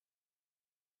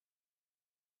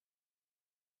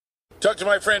Talk to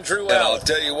my friend Drew And Allen. I'll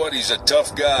tell you what, he's a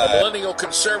tough guy. A millennial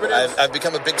conservative. I've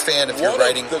become a big fan of your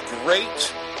writing. One of the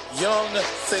great young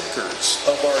thinkers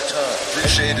of our time.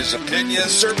 Appreciate his opinions.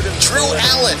 Conservative Drew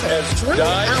Allen. As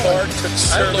die-hard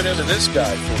conservative. I look to this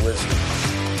guy for wisdom.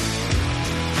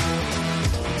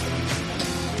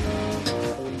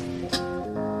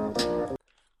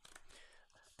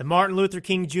 The Martin Luther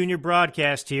King Jr.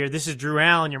 broadcast here. This is Drew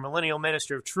Allen, your millennial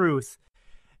minister of truth.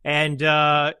 And,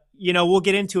 we'll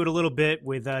get into it a little bit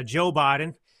with Joe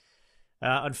Biden.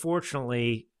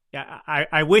 Unfortunately,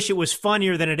 I wish it was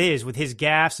funnier than it is with his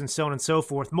gaffes and so on and so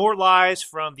forth. More lies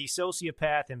from the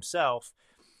sociopath himself.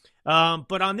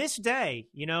 But on this day,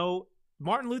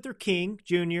 Martin Luther King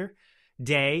Jr.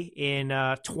 Day in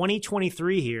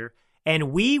 2023 here,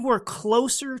 and we were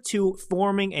closer to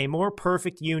forming a more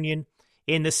perfect union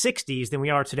in the 60s than we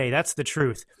are today. That's the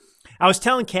truth. I was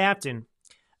telling Captain,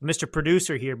 Mr.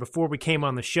 Producer here, before we came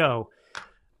on the show,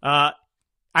 I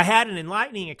had an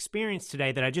enlightening experience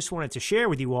today that I just wanted to share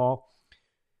with you all.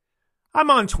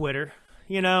 I'm on Twitter.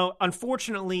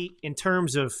 Unfortunately, in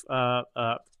terms of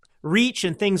reach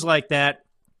and things like that,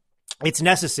 it's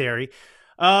necessary.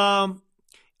 And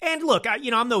look,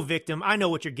 I'm no victim. I know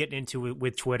what you're getting into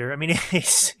with Twitter. I mean,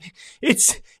 it's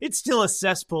still a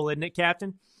cesspool, isn't it,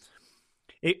 Captain?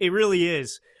 It really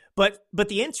is. But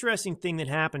the interesting thing that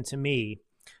happened to me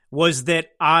was that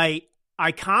I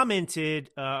commented,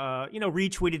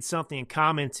 retweeted something and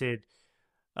commented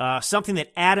something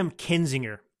that Adam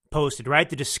Kinzinger posted, right?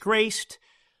 The disgraced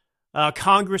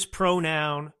Congress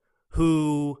pronoun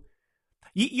who,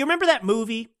 you remember that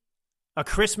movie, A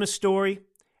Christmas Story?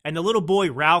 And the little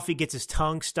boy Ralphie gets his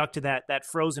tongue stuck to that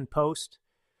frozen post?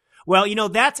 Well,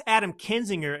 that's Adam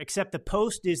Kinzinger, except the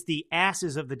post is the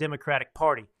asses of the Democratic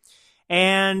Party.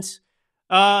 And,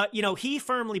 he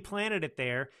firmly planted it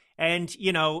there. And,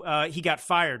 he got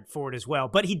fired for it as well.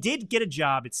 But he did get a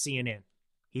job at CNN.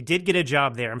 He did get a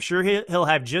job there. I'm sure he'll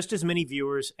have just as many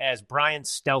viewers as Brian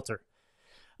Stelter.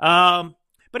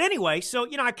 But anyway, so,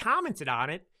 I commented on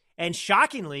it. And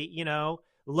shockingly,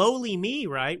 lowly me,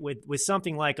 right, with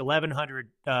something like 1,100,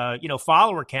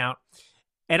 follower count.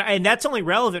 And that's only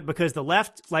relevant because the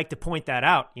left like to point that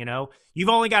out, You've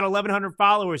only got 1,100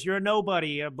 followers. You're a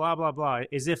nobody, blah, blah, blah,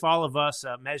 as if all of us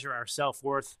measure our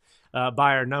self-worth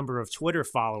by our number of Twitter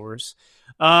followers.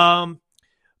 But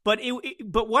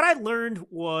what I learned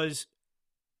was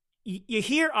you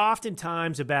hear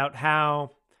oftentimes about how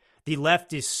the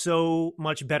left is so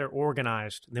much better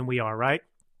organized than we are, right?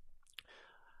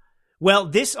 Well,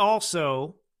 this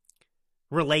also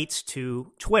relates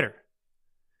to Twitter.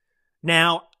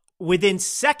 Now, within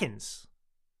seconds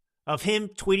of him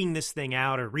tweeting this thing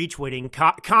out or retweeting,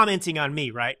 commenting on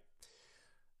me, right?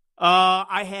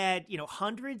 I had,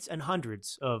 hundreds and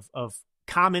hundreds of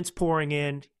comments pouring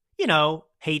in,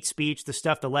 hate speech, the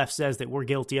stuff the left says that we're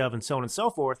guilty of and so on and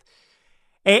so forth.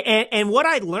 And what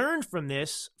I learned from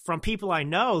this, from people I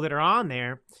know that are on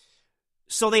there,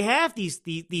 so they have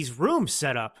these rooms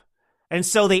set up. And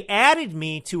so they added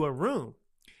me to a room.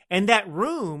 And that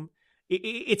room,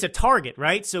 it's a target,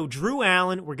 right? So Drew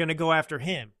Allen, we're going to go after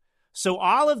him. So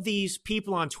all of these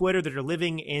people on Twitter that are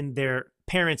living in their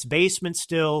parents' basement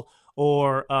still,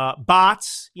 or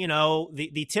bots,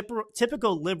 the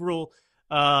typical liberal,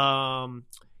 what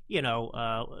do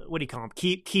you call them?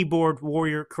 Keyboard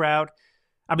warrior crowd.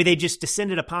 I mean, they just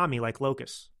descended upon me like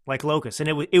locusts. And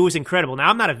it was incredible. Now,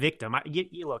 I'm not a victim. I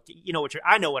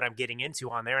know what I'm getting into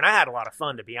on there, and I had a lot of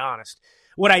fun, to be honest.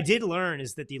 What I did learn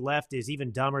is that the left is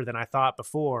even dumber than I thought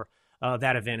before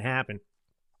that event happened.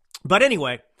 But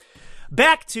anyway,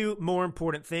 back to more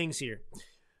important things here.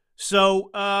 So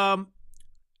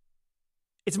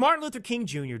it's Martin Luther King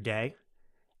Jr. Day,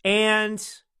 and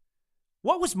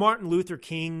what was Martin Luther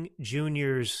King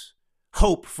Jr.'s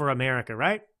hope for America,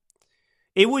 right?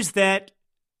 It was that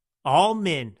all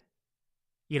men,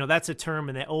 that's a term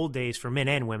in the old days for men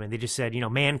and women. They just said,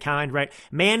 mankind, right?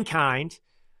 Mankind,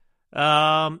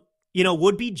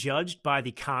 would be judged by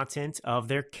the content of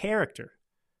their character,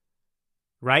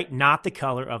 right? Not the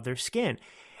color of their skin.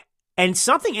 And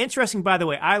something interesting, by the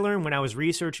way, I learned when I was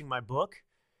researching my book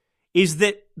is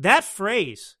that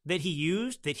phrase that he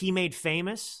used, that he made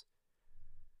famous,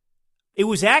 it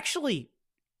was actually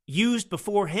used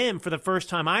before him for the first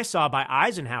time I saw by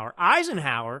Eisenhower.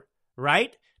 Eisenhower,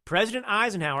 right? President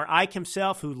Eisenhower, Ike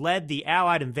himself, who led the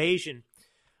Allied invasion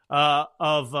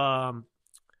of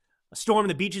storming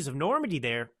the beaches of Normandy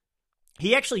there,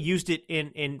 he actually used it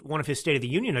in one of his State of the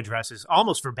Union addresses,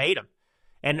 almost verbatim.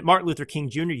 And Martin Luther King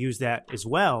Jr. used that as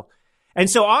well. And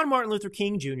so on Martin Luther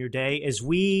King Jr. Day, as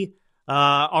we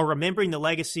are remembering the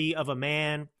legacy of a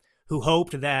man who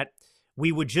hoped that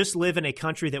we would just live in a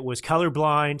country that was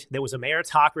colorblind, that was a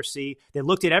meritocracy, that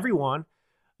looked at everyone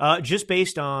just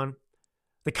based on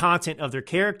the content of their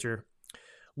character.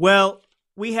 Well,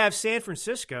 we have San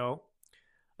Francisco,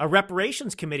 a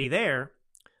reparations committee there,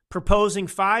 proposing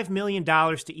 $5 million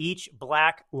to each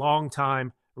black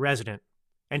longtime resident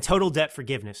and total debt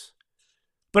forgiveness.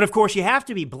 But of course, you have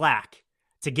to be black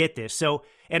to get this. So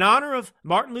in honor of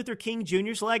Martin Luther King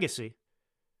Jr.'s legacy,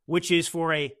 which is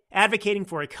advocating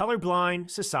for a colorblind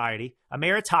society, a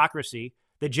meritocracy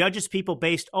that judges people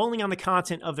based only on the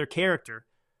content of their character,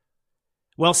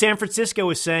 well, San Francisco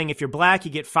is saying if you're black,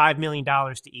 you get $5 million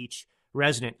to each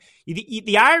resident.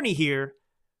 The irony here,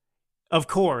 of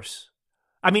course,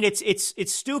 I mean,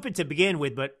 it's stupid to begin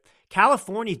with, but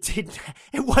California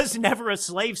it was never a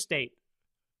slave state.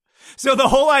 So the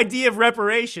whole idea of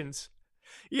reparations,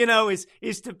 is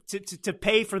to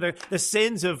pay for the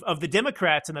sins of the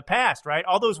Democrats in the past, right?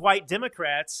 All those white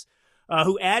Democrats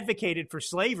who advocated for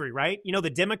slavery, right? The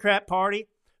Democrat Party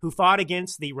who fought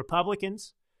against the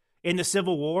Republicans in the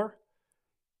Civil War.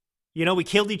 We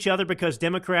killed each other because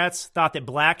Democrats thought that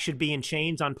blacks should be in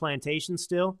chains on plantations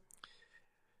still.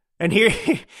 And here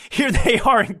they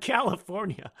are in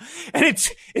California, and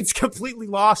it's completely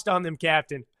lost on them,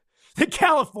 Captain. That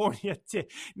California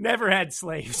never had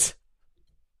slaves.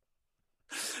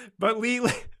 But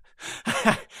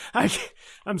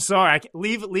I'm sorry,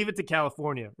 leave it to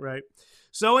California, right?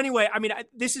 So anyway, I mean,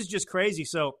 this is just crazy.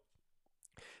 So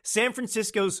San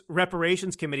Francisco's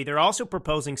reparations committee, they're also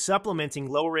proposing supplementing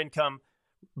lower income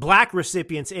black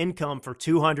recipients' income for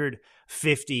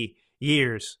 250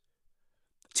 years.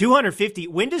 250.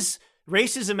 When does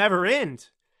racism ever end?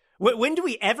 When do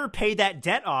we ever pay that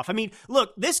debt off? I mean,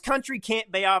 look, this country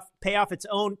can't pay off its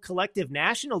own collective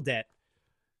national debt.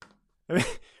 I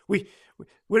mean,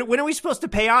 when are we supposed to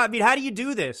pay off? I mean, how do you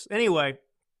do this? Anyway,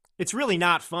 it's really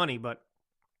not funny, but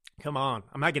come on.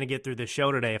 I'm not going to get through this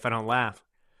show today if I don't laugh.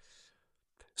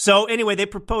 So anyway, they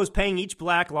propose paying each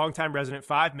black longtime resident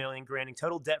 $5 million, granting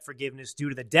total debt forgiveness due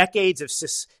to the decades of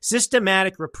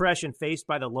systematic repression faced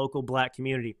by the local black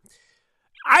community.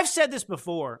 I've said this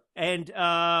before, and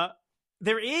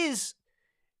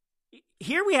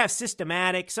here we have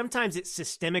systematic, sometimes it's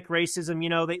systemic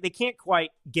racism. They can't quite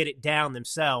get it down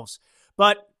themselves.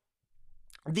 But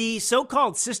the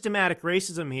so-called systematic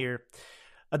racism here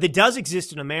that does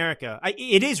exist in America,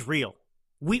 it is real.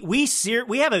 We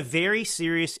have a very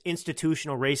serious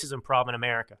institutional racism problem in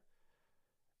America.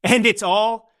 And it's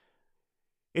all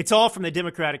from the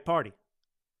Democratic Party.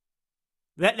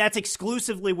 That's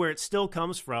exclusively where it still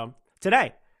comes from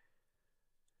today.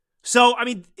 So, I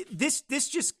mean,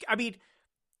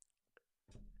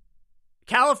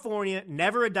 California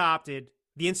never adopted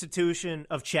the institution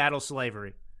of chattel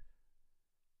slavery,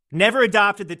 never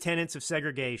adopted the tenets of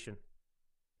segregation,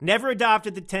 never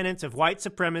adopted the tenets of white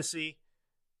supremacy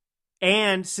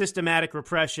and systematic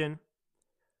repression.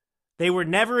 They were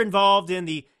never involved in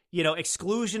the,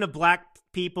 exclusion of black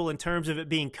people in terms of it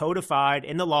being codified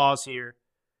in the laws here.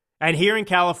 And here in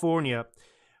California,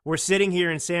 we're sitting here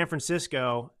in San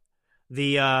Francisco,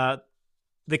 the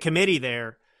committee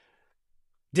there,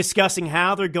 discussing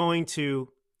how they're going to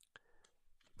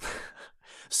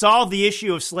solve the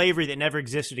issue of slavery that never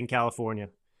existed in California.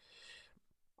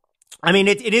 I mean,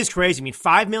 it is crazy. I mean,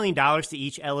 $5 million to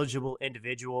each eligible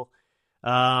individual.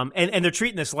 And they're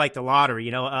treating this like the lottery.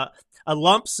 A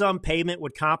lump sum payment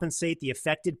would compensate the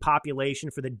affected population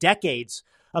for the decades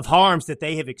of harms that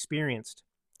they have experienced.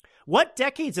 What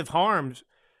decades of harms?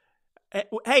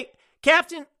 Hey,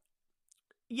 Captain,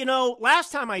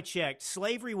 last time I checked,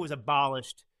 slavery was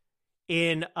abolished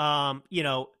in,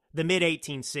 the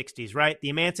mid-1860s, right? The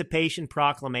Emancipation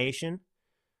Proclamation.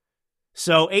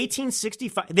 So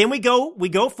 1865, then we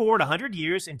go forward 100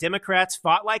 years, and Democrats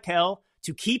fought like hell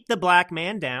to keep the black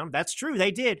man down. That's true.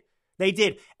 They did.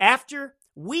 After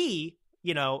the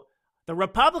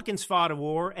Republicans fought a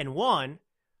war and won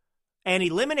and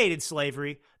eliminated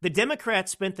slavery, the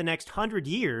Democrats spent the next 100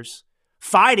 years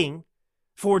fighting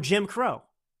for Jim Crow,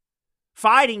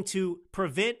 fighting to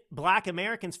prevent black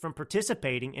Americans from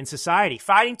participating in society,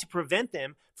 fighting to prevent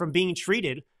them from being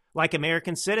treated like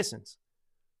American citizens.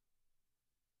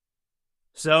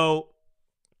 So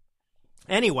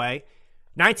anyway,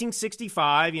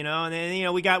 1965, and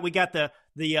then, we got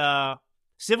the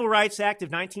Civil Rights Act of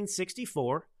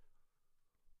 1964.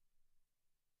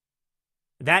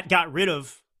 That got rid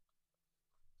of,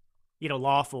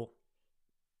 lawful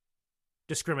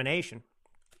discrimination.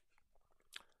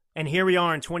 And here we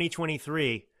are in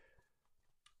 2023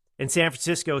 in San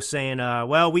Francisco saying,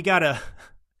 well, we gotta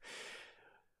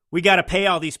pay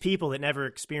all these people that never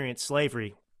experienced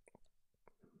slavery.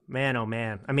 Man, oh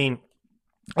man. I mean,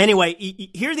 Anyway,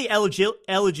 here are the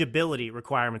eligibility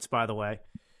requirements, by the way.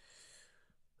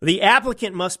 The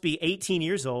applicant must be 18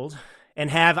 years old and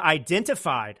have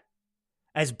identified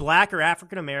as Black or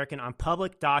African American on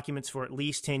public documents for at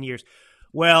least 10 years.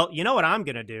 Well, you know what I'm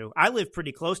going to do? I live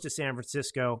pretty close to San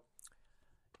Francisco.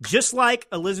 Just like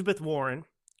Elizabeth Warren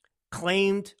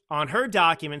claimed on her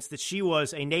documents that she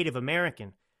was a Native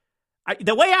American.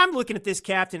 The way I'm looking at this,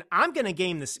 Captain, I'm going to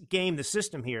game the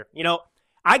system here. You know,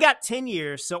 I got 10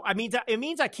 years, so I mean, it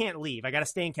means I can't leave. I got to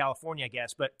stay in California, I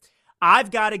guess. But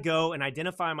I've got to go and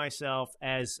identify myself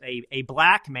as a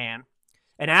Black man,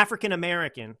 an African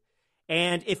American.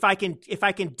 And if I can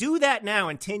do that now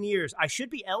in 10 years, I should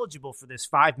be eligible for this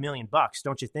 $5 million,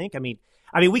 don't you think? I mean,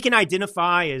 we can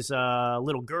identify as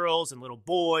little girls and little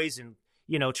boys and,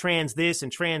 you know, trans this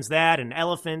and trans that and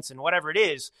elephants and whatever it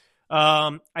is.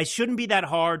 I shouldn't be that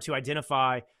hard to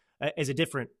identify as a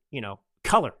different, you know,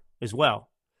 color as well.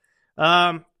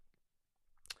 So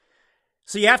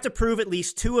you have to prove at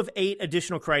least 2 of 8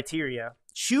 additional criteria,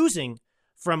 choosing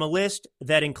from a list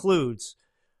that includes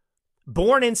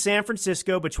born in San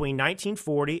Francisco between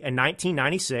 1940 and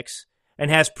 1996 and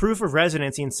has proof of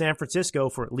residency in San Francisco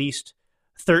for at least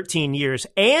 13 years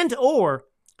and or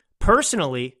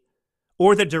personally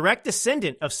or the direct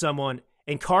descendant of someone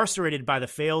incarcerated by the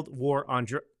failed war on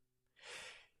drugs.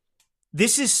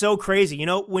 This is so crazy. You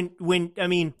know,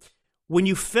 when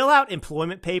you fill out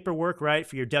employment paperwork, right,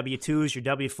 for your W-2s, your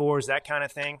W-4s, that kind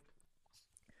of thing,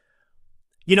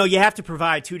 you know, you have to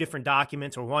provide 2 different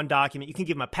documents or 1 document. You can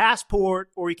give them a passport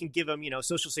or you can give them, you know,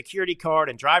 social security card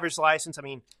and driver's license. I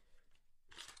mean,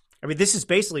 this is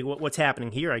basically what's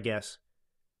happening here, I guess.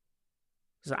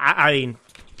 So, I mean,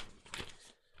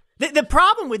 the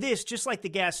problem with this, just like the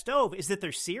gas stove, is that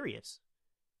they're serious.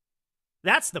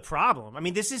 That's the problem. I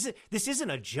mean, this isn't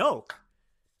a joke.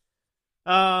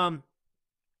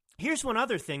 Here's one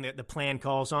other thing that the plan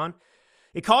calls on.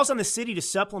 It calls on the city to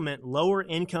supplement lower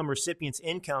income recipients'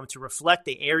 income to reflect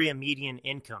the area median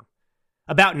income,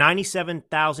 about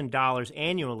 $97,000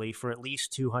 annually for at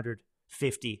least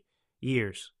 250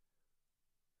 years.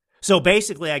 So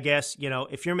basically, I guess, you know,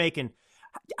 if you're making,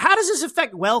 how does this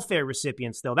affect welfare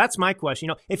recipients, though? That's my question.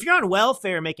 You know, if you're on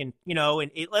welfare making, you know,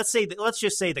 and let's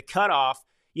just say the cutoff,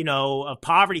 you know, of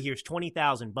poverty here is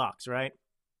 $20,000, right?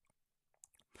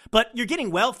 But you're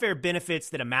getting welfare benefits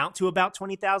that amount to about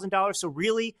 $20,000. So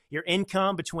really, your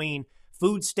income between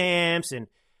food stamps and,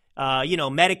 you know,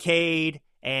 Medicaid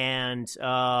and,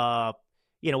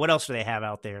 you know, what else do they have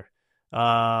out there?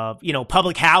 You know,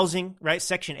 public housing, right?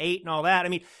 Section 8 and all that. I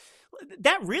mean,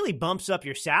 that really bumps up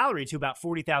your salary to about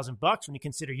 $40,000 when you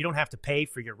consider you don't have to pay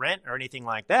for your rent or anything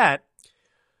like that.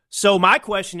 So my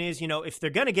question is, you know, if they're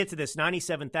going to get to this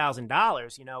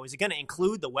 $97,000, you know, is it going to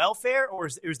include the welfare or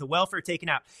is the welfare taken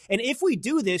out? And if we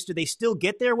do this, do they still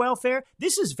get their welfare?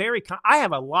 This is I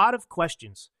have a lot of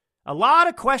questions, and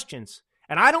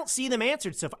I don't see them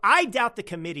answered. So I doubt the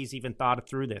committee's even thought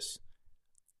through this.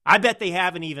 I bet they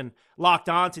haven't even locked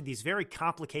on to these very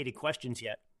complicated questions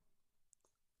yet.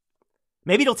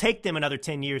 Maybe it'll take them another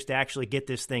 10 years to actually get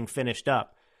this thing finished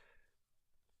up.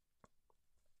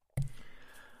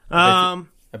 I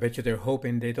bet you they're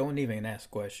hoping they don't even ask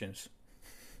questions.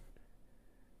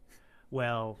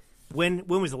 Well, when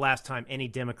was the last time any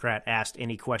Democrat asked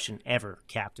any question ever,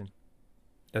 Captain?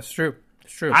 That's true.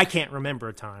 It's true. I can't remember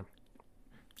a time.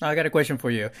 I got a question for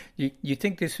you. You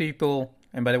think these people,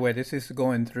 and by the way, this is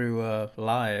going through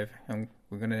live, and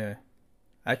we're going to,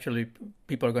 actually,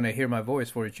 people are going to hear my voice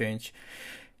for a change.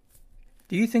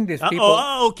 Do you think these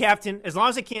people... Captain, as long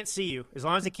as they can't see you. As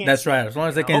long as they can't That's right, as long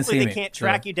as they can't see me. Hopefully they can't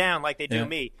track you down like they do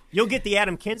me. You'll get the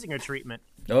Adam Kinzinger treatment.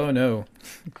 Oh, no.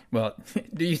 Well,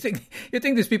 do you think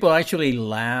these people actually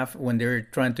laugh when they're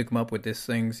trying to come up with these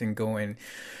things and going,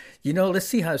 you know, let's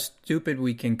see how stupid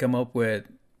we can come up with,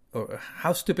 or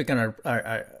how stupid can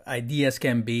our ideas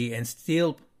can be and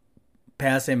still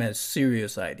pass them as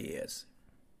serious ideas?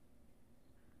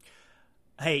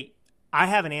 Hey, I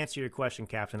haven't answered your question,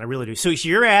 Captain. I really do. So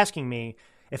you're asking me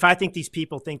if I think these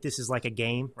people think this is like a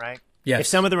game, right? Yes. If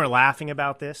some of them are laughing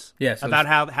about this? Yes. About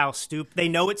how stupid. They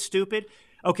know it's stupid?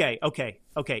 Okay.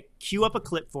 Cue up a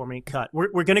clip for me. Cut. We're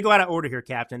going to go out of order here,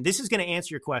 Captain. This is going to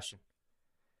answer your question.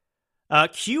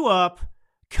 Cue up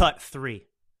cut 3.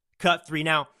 Cut 3.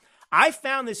 Now, I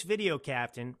found this video,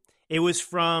 Captain. It was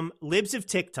from Libs of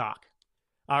TikTok.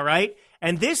 All right?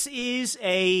 And this is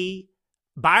a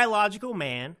biological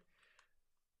man,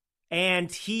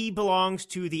 and he belongs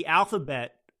to the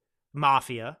alphabet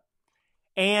mafia,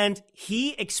 and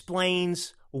he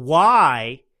explains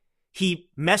why he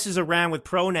messes around with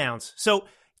pronouns. So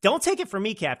don't take it from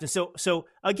me, Captain. So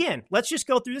again, let's just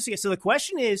go through this again. So the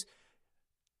question is,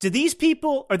 do these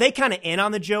people, are they kind of in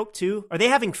on the joke too? Are they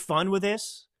having fun with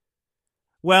this?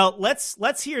 Well,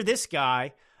 let's hear this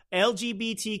guy,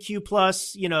 LGBTQ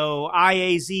plus,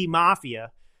 IAZ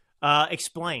mafia,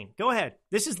 explain. Go ahead.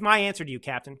 This is my answer to you,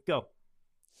 Captain. Go.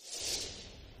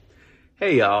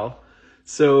 Hey, y'all.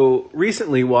 So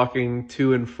recently walking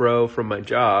to and fro from my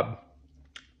job,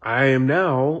 I am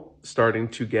now starting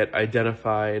to get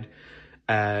identified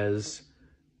as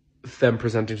femme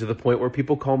presenting to the point where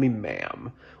people call me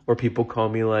ma'am, or people call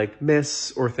me like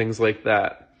miss, or things like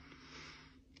that.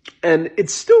 And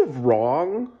it's still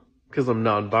wrong because I'm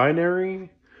non-binary,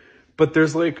 but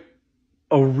there's like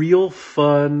a real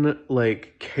fun,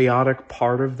 like chaotic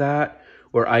part of that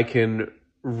where I can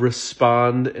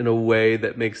respond in a way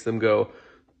that makes them go,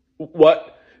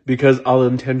 what? Because I'll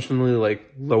intentionally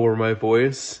like lower my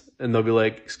voice and they'll be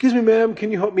like, excuse me, ma'am,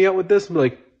 can you help me out with this? I'm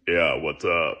like, yeah, what's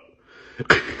up?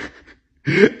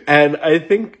 And I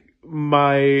think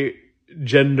my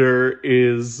gender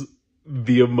is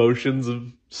the emotions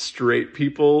of straight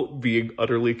people being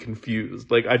utterly confused.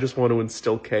 Like, I just want to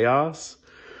instill chaos.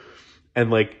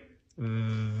 And like,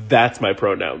 that's my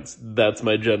pronouns. That's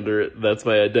my gender. That's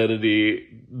my identity.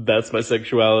 That's my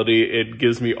sexuality. It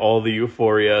gives me all the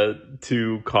euphoria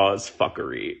to cause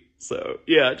fuckery. So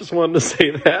yeah, I just wanted to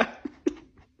say that.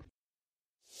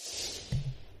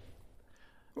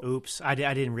 Oops, I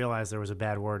didn't realize there was a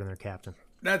bad word in there, Captain.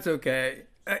 That's okay.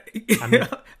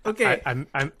 Okay,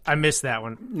 I missed that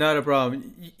one. Not a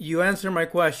problem. You answer my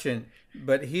question,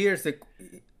 but here's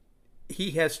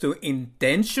he has to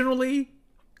intentionally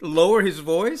lower his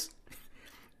voice.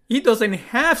 He doesn't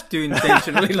have to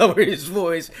intentionally lower his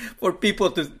voice for people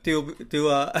to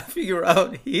figure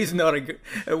out he's not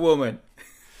a woman.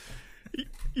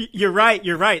 You're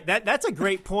right. That's a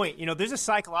great point. There's a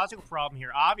psychological problem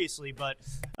here, obviously, but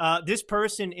this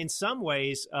person, in some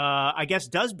ways, I guess,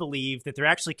 does believe that they're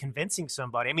actually convincing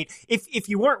somebody. I mean, if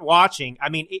you weren't watching, I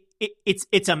mean,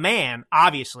 it's a man,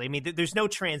 obviously. I mean, there's no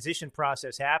transition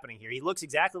process happening here. He looks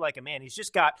exactly like a man. He's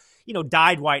just got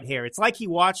dyed white hair. It's like he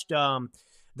watched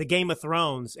the Game of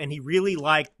Thrones and he really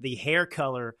liked the hair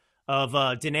color of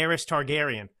Daenerys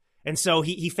Targaryen. And so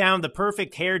he found the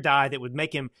perfect hair dye that would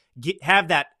make him have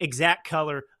that exact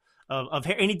color of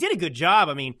hair. And he did a good job.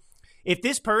 I mean, if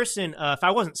this person, if I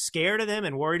wasn't scared of them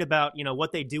and worried about,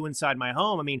 what they do inside my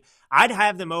home, I mean, I'd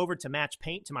have them over to match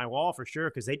paint to my wall for sure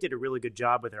because they did a really good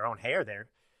job with their own hair there.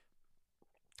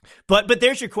 But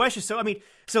there's your question.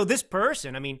 So this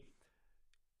person,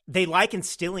 they like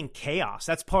instilling chaos.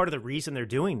 That's part of the reason they're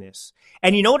doing this.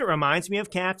 And you know what it reminds me of,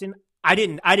 Captain? I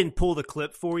didn't pull the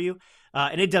clip for you.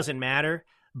 And it doesn't matter,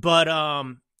 but,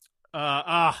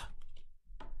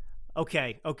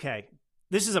 okay.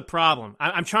 This is a problem.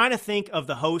 I'm trying to think of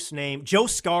the host name, Joe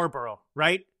Scarborough,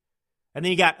 right? And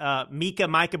then you got,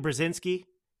 Micah Brzezinski,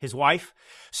 his wife.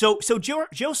 So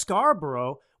Joe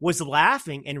Scarborough was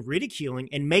laughing and ridiculing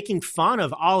and making fun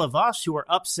of all of us who are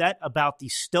upset about the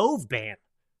stove ban.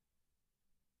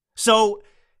 So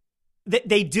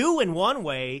they do in one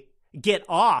way get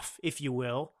off, if you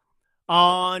will,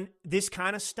 on this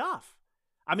kind of stuff.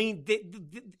 I mean,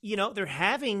 they're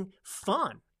having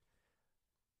fun,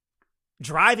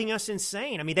 driving us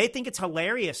insane. I mean, they think it's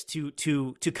hilarious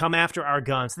to come after our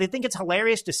guns. They think it's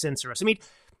hilarious to censor us. I mean,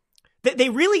 they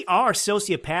really are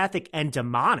sociopathic and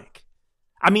demonic.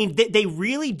 I mean, they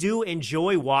really do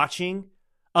enjoy watching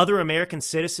other American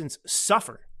citizens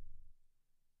suffer.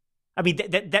 I mean,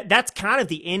 that's kind of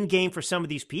the end game for some of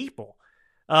these people.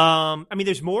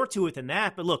 There's more to it than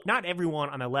that, but look, not everyone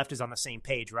on the left is on the same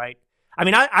page, right? I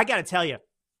mean, I got to tell you,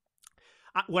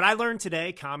 what I learned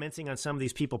today, commenting on some of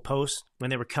these people posts when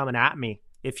they were coming at me,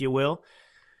 if you will,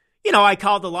 I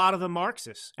called a lot of them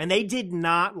Marxists, and they did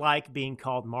not like being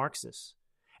called Marxists.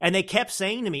 And they kept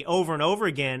saying to me over and over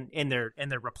again in their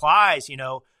replies,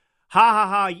 ha ha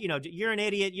ha, you're an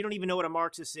idiot. You don't even know what a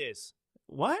Marxist is.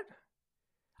 What?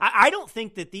 I don't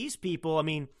think that these people,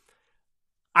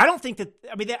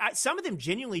 some of them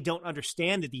genuinely don't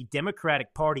understand that the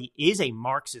Democratic Party is a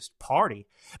Marxist party.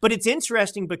 But it's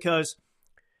interesting because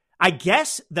I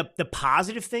guess the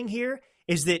positive thing here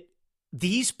is that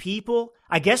these people,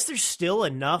 I guess there's still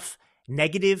enough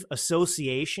negative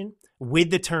association with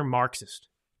the term Marxist,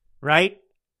 right?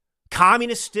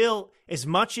 Communist still, as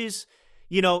much as,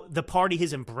 the party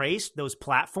has embraced those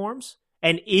platforms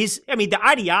and the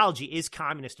ideology is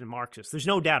communist and Marxist. There's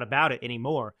no doubt about it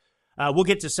anymore. We'll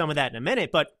get to some of that in a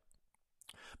minute, but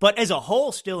as a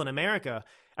whole, still in America,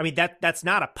 that's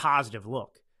not a positive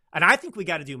look. And I think we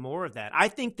got to do more of that. I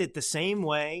think that the same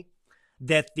way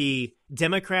that the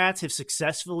Democrats have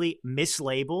successfully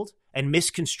mislabeled and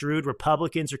misconstrued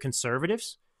Republicans or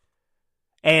conservatives,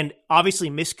 and obviously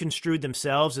misconstrued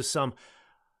themselves as some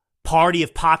party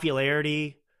of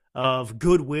popularity, of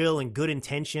goodwill and good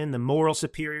intention, the moral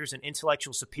superiors and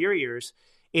intellectual superiors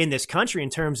in this country in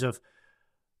terms of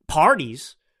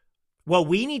parties, well,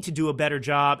 we need to do a better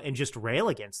job and just rail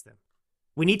against them.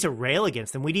 We need to rail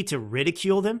against them. We need to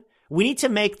ridicule them. We need to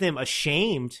make them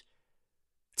ashamed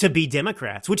to be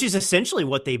Democrats, which is essentially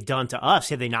what they've done to us.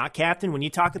 Have they not, Captain? When you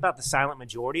talk about the silent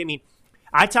majority, I mean,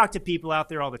 I talk to people out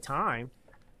there all the time,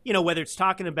 you know, whether it's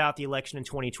talking about the election in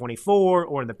 2024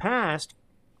 or in the past,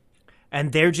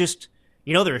 and they're just,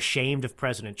 you know, they're ashamed of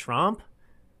President Trump.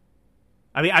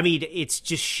 I mean, it's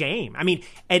just shame. I mean,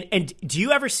 and do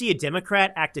you ever see a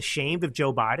Democrat act ashamed of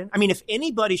Joe Biden? I mean, if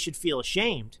anybody should feel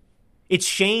ashamed, it's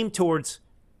shame towards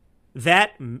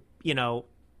that, you know,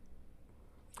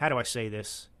 how do I say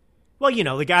this? Well, you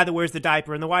know, the guy that wears the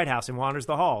diaper in the White House and wanders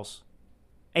the halls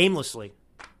aimlessly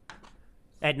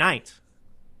at night.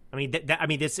 I mean,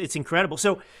 it's incredible.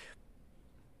 So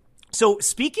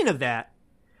speaking of that,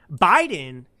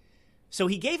 Biden, so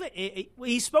he gave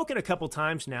he's spoken a couple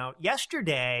times now.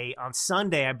 Yesterday, on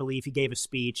Sunday, I believe he gave a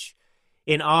speech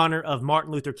in honor of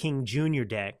Martin Luther King Jr.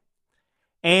 Day.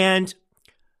 And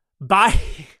I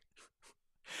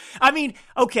mean,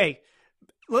 okay,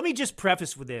 let me just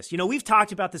preface with this. You know, we've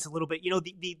talked about this a little bit. You know,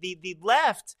 the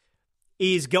left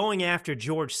is going after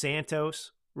George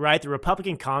Santos, right? The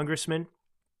Republican congressman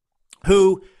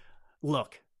who,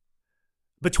 look,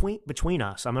 between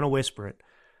us, I'm going to whisper it.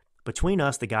 Between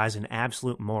us, the guy's an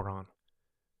absolute moron.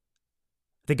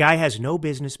 The guy has no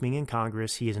business being in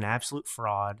Congress. He is an absolute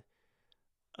fraud.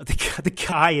 The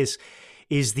guy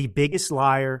is the biggest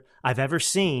liar I've ever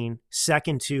seen,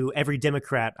 second to every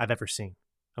Democrat I've ever seen.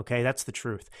 Okay, that's the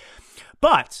truth.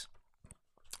 But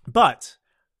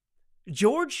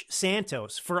George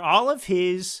Santos, for all of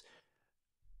his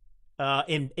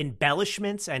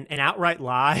embellishments and outright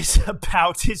lies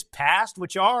about his past,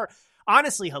 which are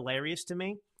honestly hilarious to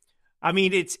me. I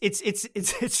mean, it's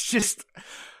just,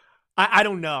 I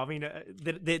don't know. I mean,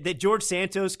 that George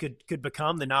Santos could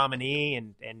become the nominee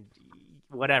and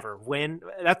whatever, win.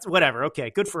 That's whatever.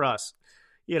 Okay, good for us.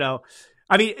 You know,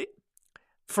 I mean,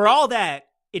 for all that,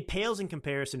 it pales in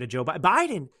comparison to Joe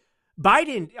Biden.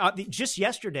 Biden, just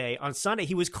yesterday on Sunday,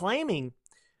 he was claiming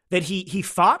that he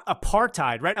fought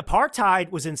apartheid, right? Apartheid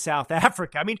was in South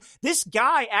Africa. I mean, this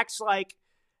guy acts like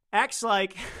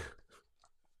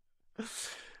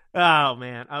oh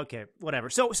man, okay, whatever.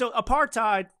 So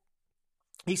apartheid,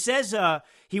 he says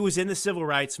he was in the civil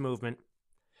rights movement.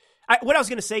 What I was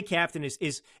going to say, Captain,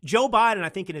 is Joe Biden, I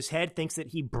think in his head, thinks that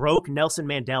he broke Nelson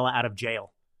Mandela out of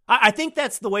jail. I think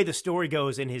that's the way the story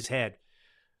goes in his head.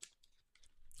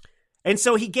 And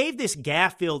so he gave this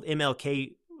gaffe-filled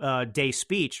MLK Day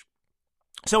speech.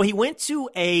 So he went to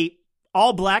a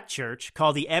all-black church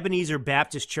called the Ebenezer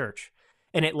Baptist Church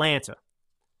in Atlanta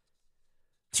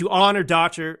to honor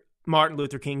Dr. Martin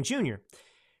Luther King Jr.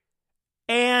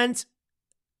 And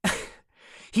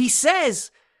he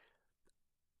says,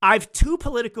 I've two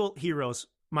political heroes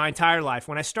my entire life.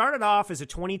 When I started off as a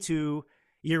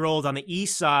 22-year-old on the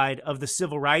east side of the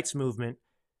civil rights movement,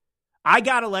 I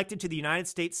got elected to the United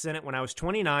States Senate when I was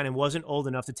 29 and wasn't old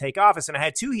enough to take office. And I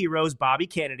had two heroes, Bobby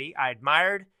Kennedy. I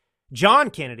admired John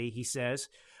Kennedy, he says,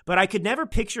 but I could never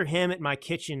picture him at my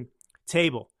kitchen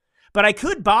table. But I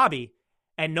could Bobby,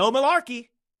 and no malarkey,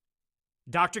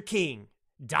 Dr. King.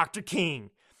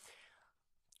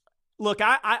 Look,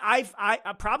 I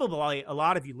probably a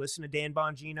lot of you listen to Dan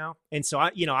Bongino, and so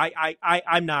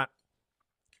I'm not,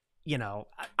 you know,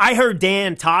 I heard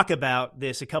Dan talk about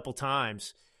this a couple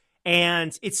times,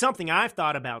 and it's something I've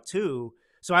thought about too.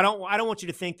 So I don't want you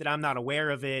to think that I'm not aware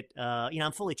of it.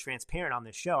 I'm fully transparent on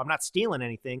this show. I'm not stealing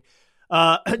anything.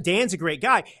 Dan's a great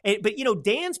guy, but you know,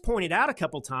 Dan's pointed out a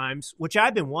couple times, which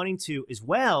I've been wanting to as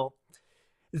well,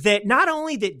 that not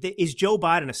only that is Joe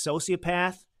Biden a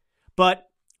sociopath, but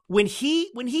when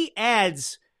he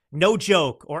adds no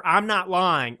joke or I'm not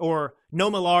lying or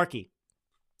no malarkey,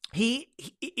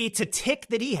 it's a tick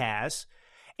that he has,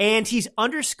 and he's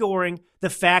underscoring the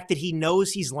fact that he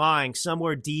knows he's lying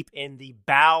somewhere deep in the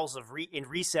bowels of in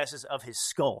recesses of his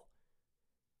skull.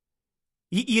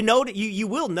 You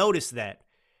will notice that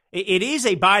it is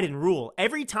a Biden rule.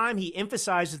 Every time he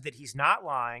emphasizes that he's not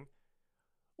lying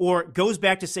or goes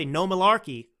back to say no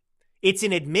malarkey, it's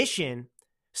an admission,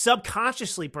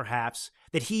 subconsciously perhaps,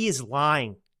 that he is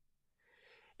lying.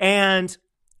 And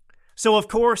so, of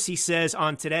course, he says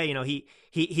on today, you know, he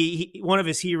one of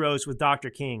his heroes with Dr.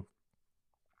 King.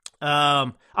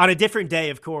 On a different day,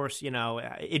 of course, you know,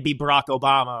 it'd be Barack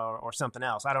Obama or something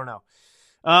else. I don't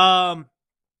know.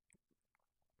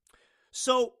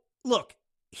 So, look,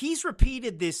 he's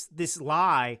repeated this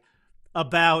lie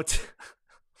about.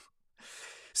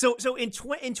 So in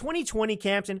 2020,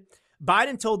 Campton,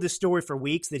 Biden told this story for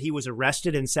weeks that he was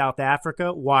arrested in South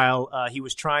Africa while he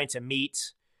was trying to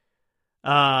meet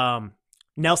Nelson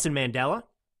Mandela.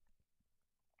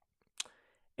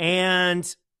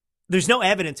 And there's no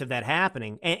evidence of that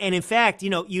happening. And in fact, you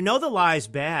know the lie's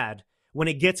bad when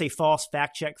it gets a false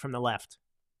fact check from the left.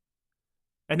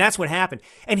 And that's what happened.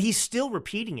 And he's still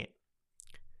repeating it.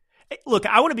 Look,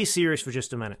 I want to be serious for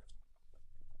just a minute.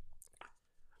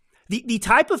 The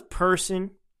type of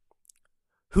person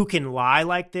who can lie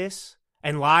like this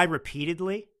and lie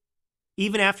repeatedly,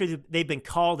 even after they've been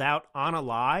called out on a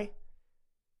lie,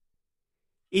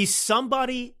 is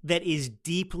somebody that is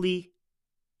deeply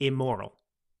immoral.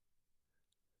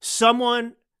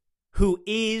 Someone who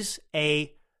is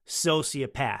a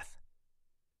sociopath.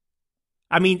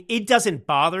 I mean, it doesn't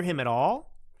bother him at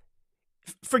all.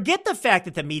 Forget the fact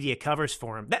that the media covers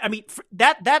for him. I mean,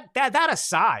 that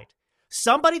aside,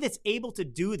 somebody that's able to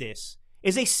do this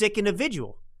is a sick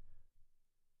individual.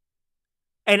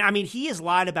 And I mean, he has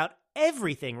lied about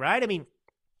everything, right? I mean,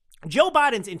 Joe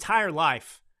Biden's entire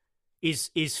life is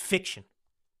fiction.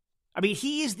 I mean,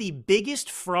 he is the biggest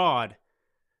fraud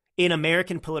in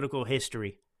American political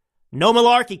history. No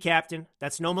malarkey, Captain.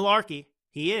 That's no malarkey.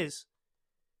 He is.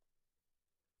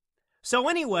 So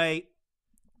anyway,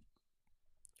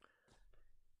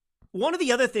 one of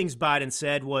the other things Biden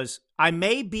said was, I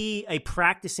may be a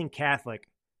practicing Catholic.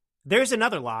 There's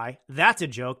another lie. That's a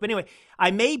joke. But anyway, I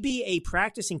may be a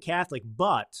practicing Catholic,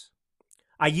 but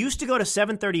I used to go to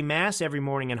 7:30 Mass every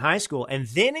morning in high school. And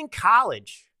then in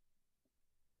college,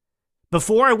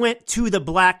 before I went to the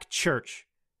black church.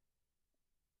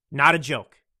 Not a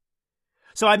joke.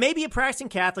 So I may be a practicing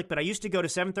Catholic, but I used to go to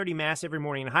 7:30 Mass every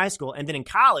morning in high school. And then in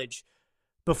college,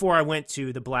 before I went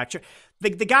to the black church.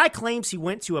 The guy claims he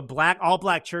went to a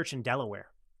all-black church in Delaware.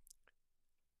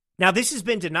 Now, this has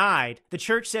been denied. The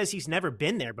church says he's never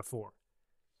been there before.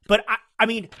 But, I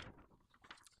mean,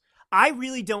 I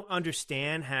really don't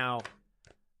understand how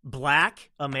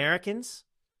black Americans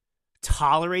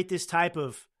tolerate this type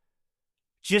of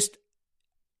just...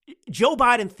 Joe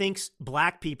Biden thinks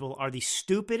black people are the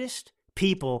stupidest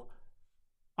people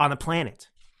on the planet.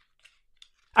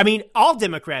 I mean, all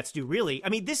Democrats do, really. I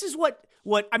mean, this is what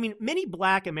I mean, many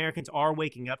black Americans are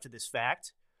waking up to this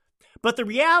fact. But the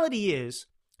reality is,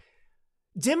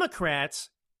 Democrats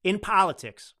in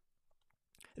politics,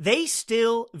 they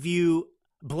still view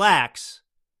blacks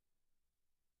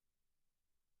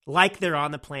like they're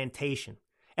on the plantation.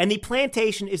 And the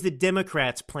plantation is the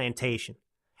Democrats' plantation.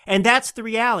 And that's the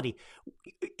reality.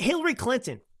 Hillary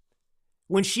Clinton,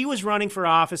 when she was running for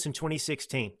office in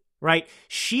 2016, right?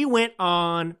 She went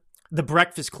on The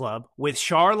Breakfast Club with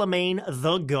Charlemagne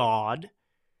the God,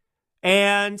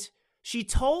 and she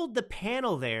told the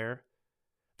panel there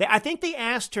that I think they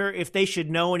asked her if they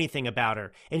should know anything about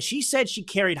her, and she said she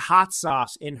carried hot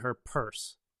sauce in her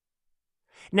purse.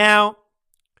 Now,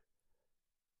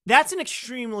 that's an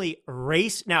extremely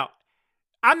Now,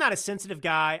 I'm not a sensitive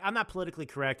guy. I'm not politically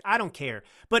correct. I don't care.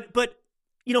 But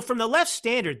you know, from the left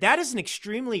standard, that is an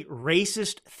extremely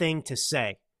racist thing to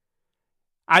say.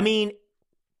 I mean,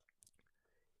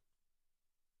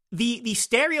 the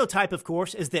stereotype, of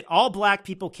course, is that all black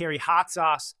people carry hot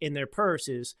sauce in their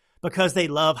purses because they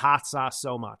love hot sauce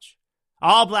so much.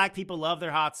 All black people love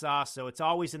their hot sauce, so it's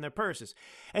always in their purses.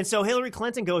 And so Hillary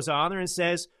Clinton goes on there and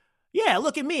says, yeah,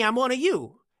 look at me, I'm one of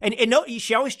you. And no,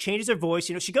 she always changes her voice.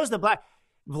 You know, she goes to the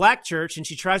black church and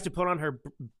she tries to put on her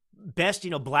best,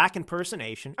 black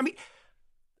impersonation. I mean,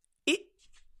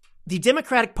 the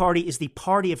Democratic Party is the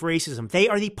party of racism. They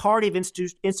are the party of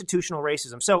institutional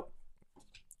racism. So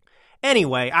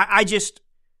anyway,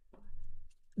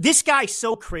 this guy's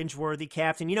so cringeworthy,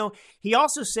 Captain. You know, he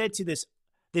also said to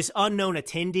this unknown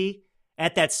attendee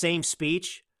at that same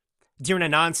speech during a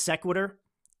non sequitur,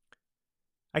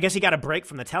 I guess he got a break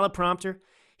from the teleprompter.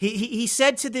 He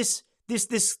said to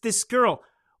this girl,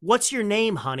 "What's your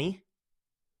name, honey?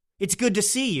 It's good to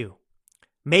see you.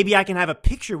 Maybe I can have a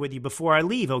picture with you before I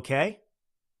leave, okay?"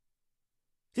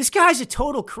 This guy's a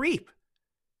total creep.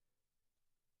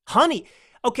 Honey,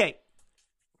 okay.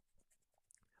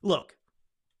 Look,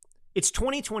 it's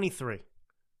 2023.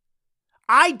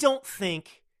 I don't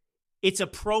think it's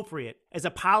appropriate as a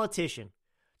politician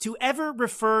to ever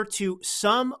refer to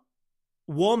some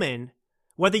woman,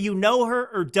 whether you know her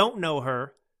or don't know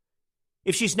her,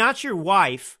 if she's not your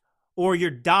wife or your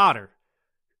daughter,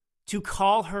 to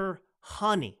call her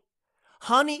honey.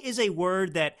 Honey is a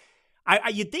word that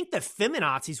you'd think the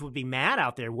feminazis would be mad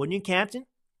out there, wouldn't you, Captain?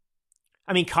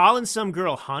 I mean, calling some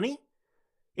girl honey?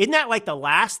 Isn't that like the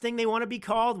last thing they want to be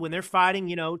called when they're fighting?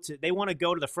 They want to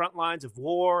go to the front lines of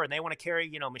war and they want to carry,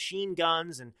 machine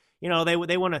guns and they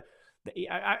want to.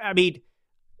 I mean,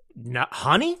 not,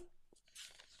 honey.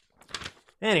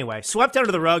 Anyway, swept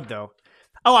under the rug though.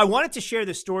 Oh, I wanted to share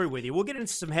this story with you. We'll get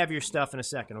into some heavier stuff in a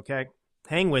second. Okay,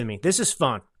 hang with me. This is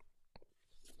fun.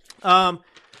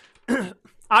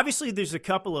 Obviously, there's a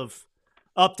couple of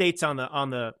updates on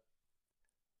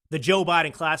the Joe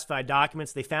Biden classified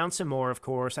documents. They found some more, of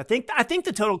course. I think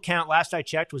the total count last I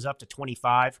checked was up to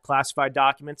 25 classified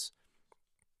documents.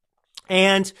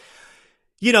 And,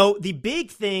 the big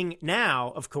thing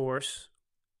now, of course,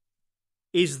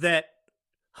 is that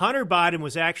Hunter Biden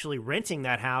was actually renting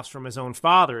that house from his own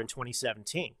father in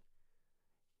 2017.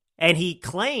 And he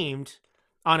claimed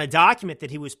on a document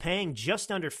that he was paying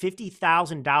just under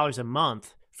 $50,000 a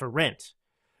month for rent.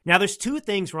 Now, there's two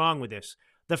things wrong with this.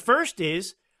 The first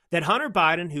is that Hunter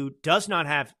Biden, who does not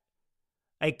have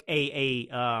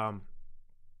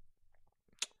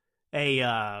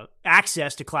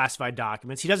access to classified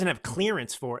documents, he doesn't have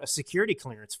clearance for it, a security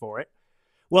clearance for it.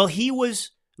 Well, he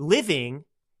was living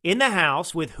in the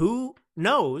house with who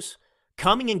knows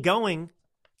coming and going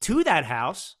to that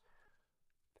house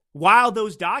while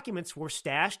those documents were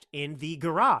stashed in the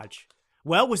garage.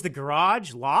 Well, was the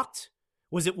garage locked?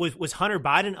 Was Hunter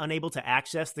Biden unable to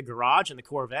access the garage and the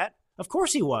Corvette? Of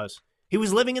course he was. He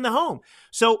was living in the home.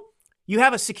 So you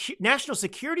have a national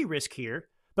security risk here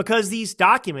because these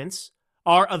documents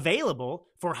are available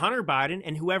for Hunter Biden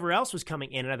and whoever else was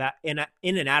coming in and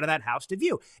out of that house to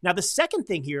view. Now, the second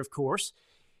thing here, of course,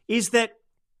 is that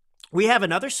we have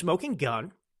another smoking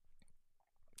gun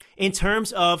in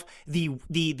terms of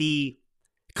the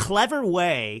clever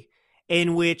way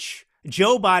in which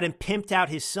Joe Biden pimped out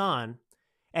his son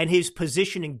and his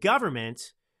position in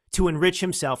government to enrich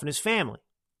himself and his family,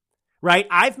 right?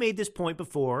 I've made this point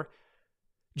before.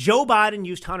 Joe Biden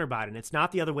used Hunter Biden. It's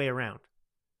not the other way around.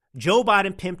 Joe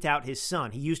Biden pimped out his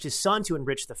son. He used his son to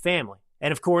enrich the family.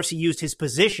 And of course, he used his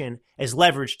position as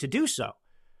leverage to do so.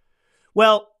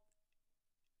 Well,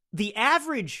 the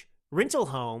average rental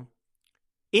home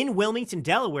in Wilmington,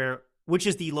 Delaware, which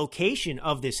is the location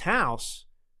of this house,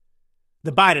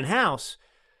 the Biden house,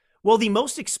 well, the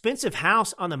most expensive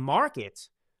house on the market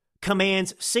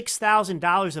commands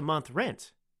 $6,000 a month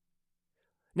rent.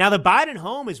 Now, the Biden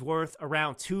home is worth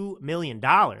around $2 million.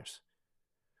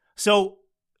 So,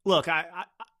 look, I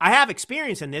have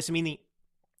experience in this. I mean,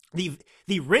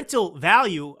 the rental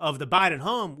value of the Biden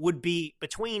home would be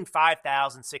between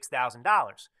 $5,000 and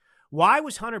 $6,000. Why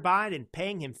was Hunter Biden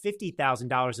paying him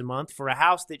 $50,000 a month for a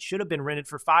house that should have been rented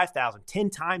for $5,000, 10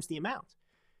 times the amount?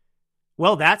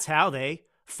 Well, that's how they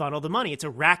funnel the money. It's a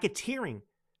racketeering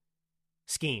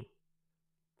scheme.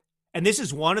 And this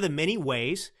is one of the many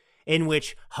ways in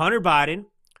which Hunter Biden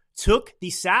took the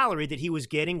salary that he was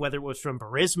getting, whether it was from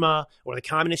Burisma or the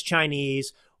Communist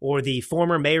Chinese or the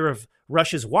former mayor of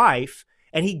Russia's wife,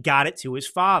 and he got it to his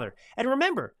father. And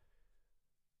remember,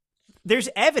 there's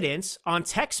evidence on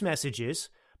text messages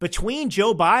between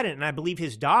Joe Biden and I believe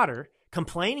his daughter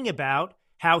complaining about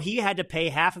how he had to pay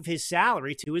half of his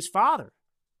salary to his father.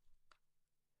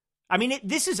 I mean,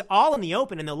 this is all in the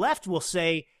open, and the left will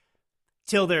say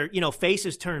till their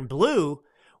faces turn blue,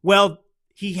 well,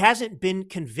 he hasn't been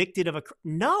convicted of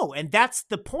no, and that's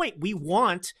the point. We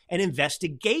want an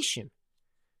investigation.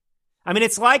 I mean,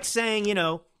 it's like saying,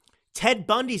 Ted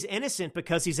Bundy's innocent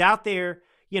because he's out there,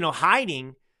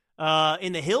 hiding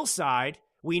in the hillside.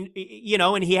 And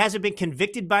he hasn't been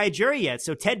convicted by a jury yet.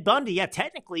 So Ted Bundy,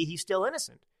 technically he's still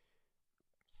innocent.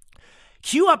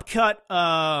 Cue up cut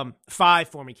 5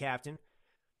 for me, Captain.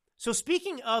 So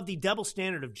speaking of the double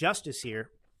standard of justice here,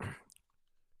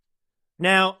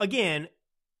 now, again,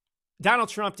 Donald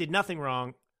Trump did nothing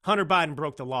wrong. Hunter Biden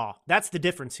broke the law. That's the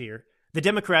difference here. The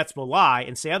Democrats will lie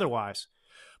and say otherwise.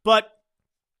 But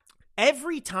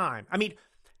every time,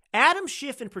 Adam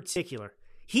Schiff in particular,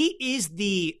 he is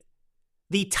the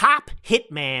top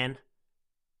hitman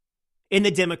in the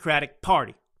Democratic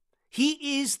Party.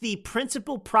 He is the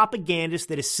principal propagandist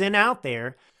that is sent out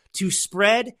there to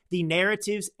spread the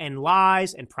narratives and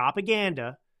lies and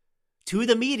propaganda to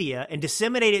the media and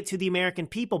disseminate it to the American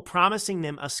people, promising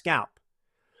them a scalp.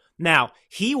 Now,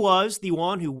 he was the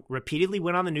one who repeatedly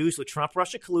went on the news with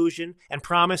Trump-Russia collusion and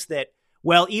promised that,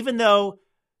 well, even though,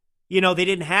 they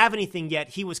didn't have anything yet,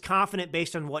 he was confident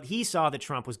based on what he saw that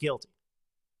Trump was guilty.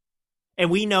 And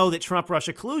we know that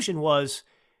Trump-Russia collusion was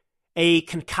a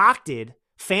concocted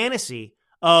fantasy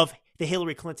of the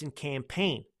Hillary Clinton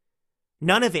campaign.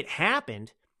 None of it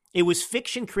happened. It was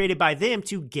fiction created by them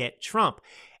to get Trump.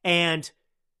 And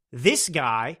this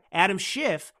guy, Adam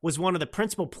Schiff, was one of the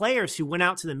principal players who went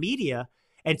out to the media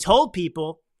and told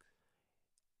people,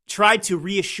 tried to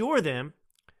reassure them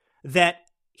that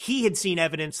he had seen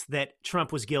evidence that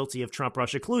Trump was guilty of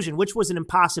Trump-Russia collusion, which was an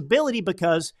impossibility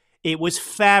because it was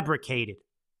fabricated.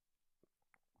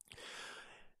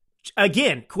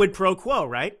 Again, quid pro quo,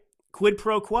 right? Quid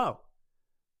pro quo.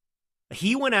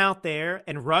 He went out there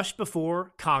and rushed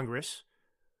before Congress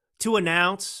to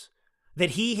announce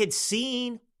that he had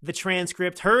seen the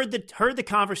transcript, heard the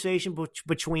conversation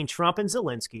between Trump and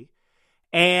Zelensky,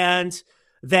 and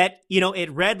that,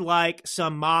 it read like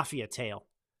some mafia tale.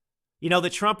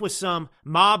 That Trump was some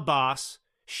mob boss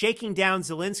shaking down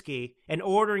Zelensky and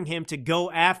ordering him to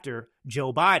go after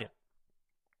Joe Biden.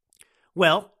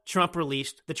 Well, Trump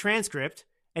released the transcript,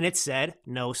 and it said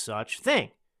no such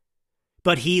thing.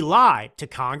 But he lied to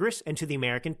Congress and to the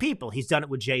American people. He's done it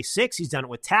with J6. He's done it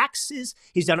with taxes.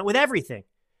 He's done it with everything.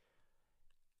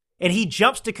 And he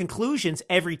jumps to conclusions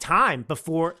every time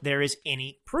before there is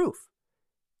any proof.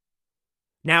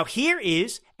 Now, here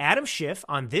is Adam Schiff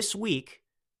on This Week,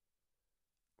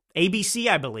 ABC,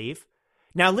 I believe.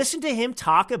 Now, listen to him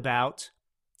talk about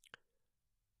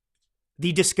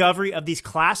the discovery of these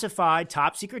classified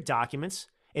top-secret documents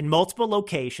in multiple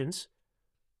locations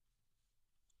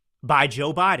by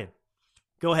Joe Biden.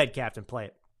 Go ahead, Captain, play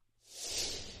it.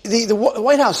 The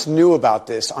White House knew about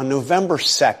this on November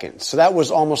 2nd, so that was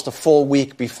almost a full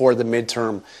week before the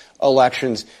midterm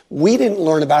elections. We didn't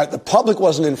learn about it. The public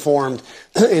wasn't informed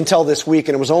until this week,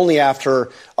 and it was only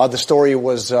after the story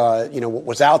was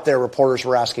out there, reporters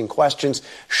were asking questions.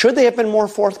 Should they have been more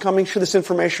forthcoming? Should this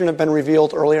information have been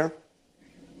revealed earlier?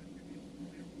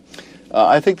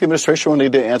 I think the administration will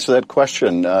need to answer that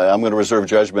question. I'm going to reserve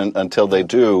judgment until they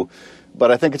do. But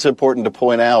I think it's important to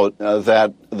point out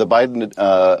that the Biden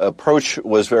approach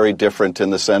was very different in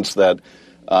the sense that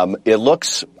it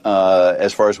looks,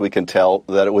 as far as we can tell,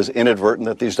 that it was inadvertent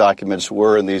that these documents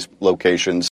were in these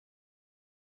locations.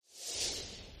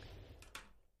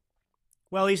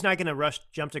 Well, he's not going to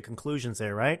jump to conclusions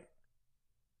there, right?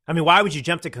 I mean, why would you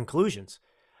jump to conclusions?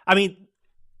 I mean,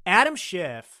 Adam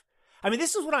Schiff,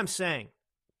 this is what I'm saying.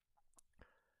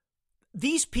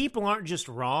 These people aren't just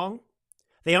wrong.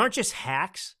 They aren't just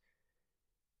hacks.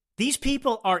 These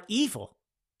people are evil.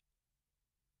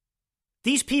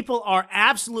 These people are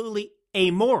absolutely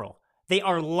amoral. They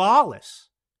are lawless.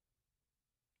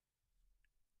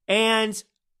 And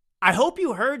I hope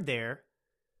you heard there,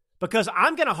 because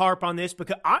I'm going to harp on this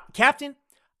because, Captain,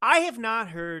 I have not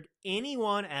heard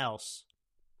anyone else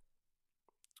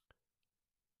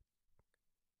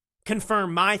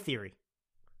confirm my theory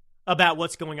about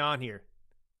what's going on here,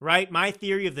 right? My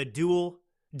theory of the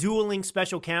dueling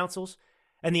special counsels,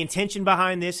 and the intention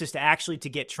behind this is to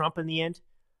get Trump in the end,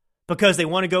 because they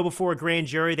want to go before a grand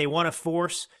jury. They want to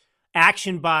force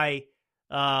action by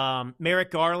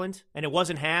Merrick Garland, and it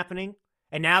wasn't happening.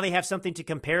 And now they have something to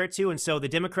compare it to. And so the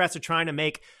Democrats are trying to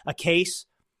make a case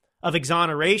of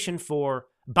exoneration for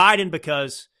Biden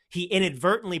because he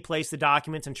inadvertently placed the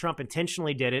documents and Trump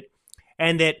intentionally did it,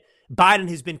 and that Biden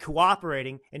has been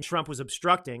cooperating and Trump was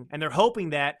obstructing. And they're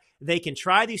hoping that they can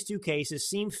try these two cases,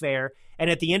 seem fair, and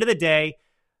at the end of the day,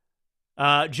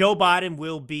 Joe Biden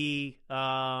will be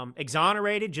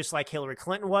exonerated just like Hillary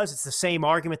Clinton was. It's the same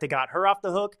argument that got her off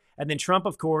the hook. And then Trump,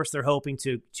 of course, they're hoping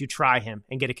to try him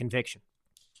and get a conviction.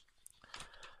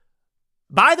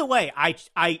 By the way,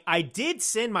 I did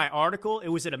send my article. It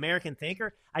was at American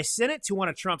Thinker. I sent it to one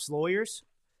of Trump's lawyers,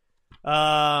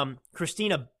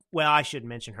 Christina. Well, I shouldn't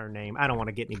mention her name. I don't want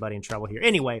to get anybody in trouble here.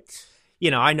 Anyway,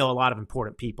 I know a lot of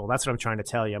important people. That's what I'm trying to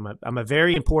tell you. I'm a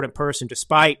very important person,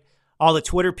 despite all the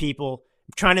Twitter people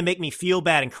trying to make me feel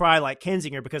bad and cry like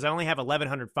Kinzinger because I only have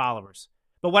 1,100 followers.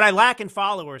 But what I lack in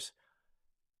followers,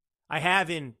 I have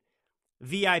in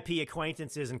VIP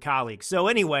acquaintances and colleagues. So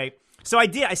anyway,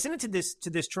 I sent it to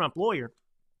this Trump lawyer.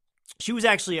 She was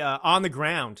actually on the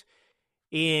ground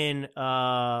at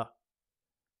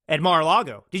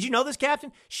Mar-a-Lago. Did you know this,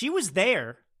 Captain? She was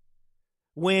there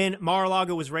when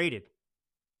Mar-a-Lago was raided.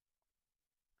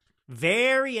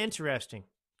 Very interesting.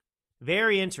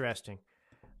 Very interesting.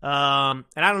 And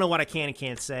I don't know what I can and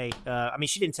can't say.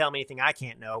 She didn't tell me anything I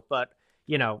can't know, but,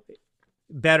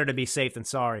 better to be safe than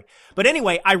sorry. But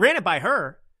anyway, I ran it by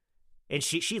her, and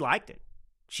she liked it.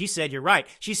 She said, you're right.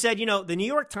 She said, the New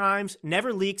York Times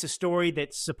never leaks a story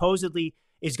that supposedly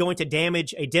is going to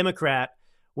damage a Democrat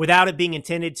without it being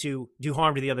intended to do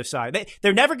harm to the other side.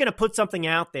 They're never going to put something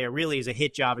out there really as a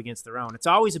hit job against their own. It's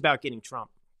always about getting Trump.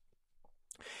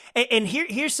 And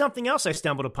here's something else I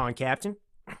stumbled upon, Captain.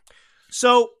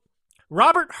 So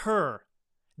Robert Hur,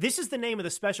 this is the name of the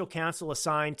special counsel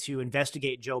assigned to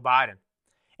investigate Joe Biden.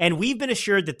 And we've been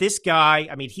assured that this guy,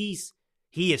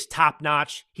 He is top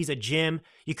notch. He's a gem.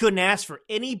 You couldn't ask for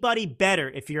anybody better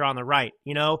if you're on the right.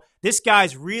 You know, this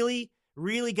guy's really,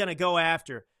 really going to go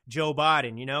after Joe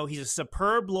Biden. You know, he's a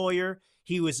superb lawyer.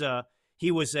 He was a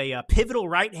pivotal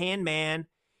right-hand man.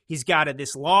 He's got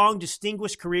this long,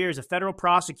 distinguished career as a federal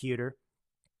prosecutor.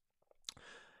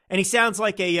 And he sounds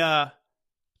like a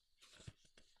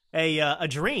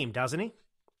dream, doesn't he?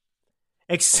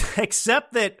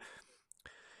 Except that,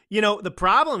 you know, the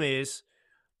problem is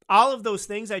all of those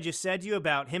things I just said to you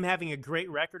about him having a great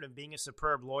record of being a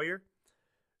superb lawyer.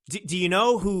 Do you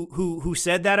know who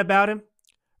said that about him?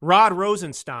 Rod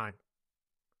Rosenstein.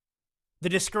 The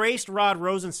disgraced Rod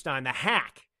Rosenstein, the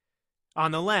hack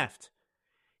on the left.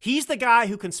 He's the guy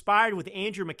who conspired with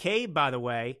Andrew McCabe, by the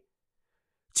way,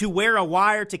 to wear a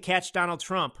wire to catch Donald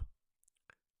Trump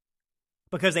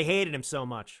because they hated him so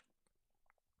much.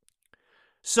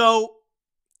 So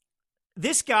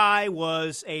this guy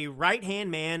was a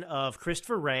right-hand man of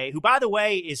Christopher Wray, who, by the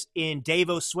way, is in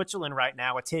Davos, Switzerland right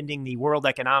now, attending the World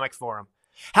Economic Forum.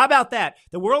 How about that?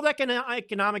 The World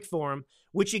Economic Forum,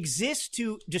 which exists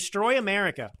to destroy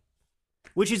America,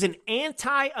 which is an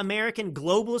anti-American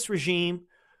globalist regime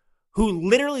who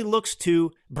literally looks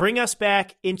to bring us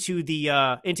back into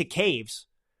caves.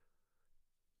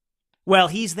 Well,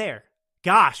 he's there.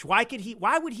 Gosh, why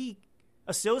would he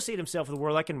associate himself with the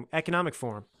World Economic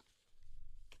Forum?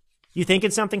 You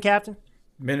thinking something, Captain?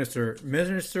 Minister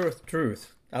of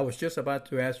Truth, I was just about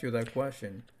to ask you that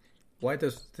question. Why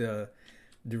does the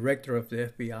director of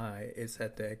the FBI is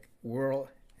at the World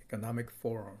Economic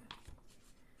Forum?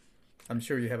 I'm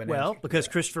sure you have an answer. Well, because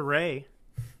Christopher Wray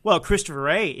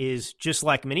is just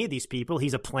like many of these people.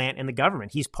 He's a plant in the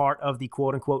government. He's part of the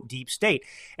quote-unquote deep state.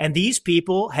 And these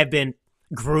people have been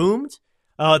groomed.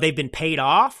 They've been paid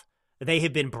off. They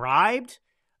have been bribed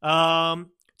to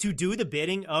do the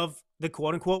bidding of the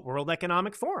quote-unquote World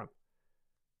Economic Forum.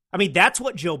 I mean, that's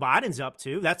what Joe Biden's up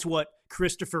to. That's what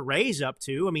Christopher Wray's up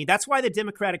to. I mean, that's why the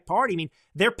Democratic Party, I mean,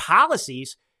 their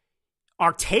policies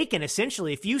are taken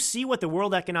essentially. If you see what the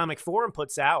World Economic Forum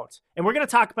puts out, and we're going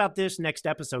to talk about this next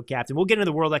episode, Captain. We'll get into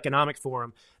the World Economic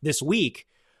Forum this week.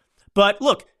 But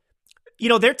look, you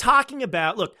know, they're talking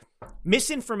about,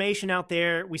 misinformation out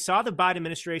there. We saw the Biden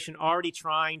administration already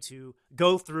trying to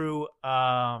go through,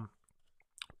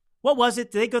 what was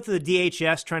it? Did they go through the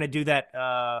DHS trying to do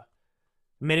that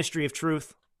Ministry of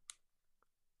Truth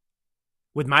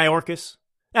with Mayorkas?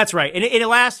 That's right. And it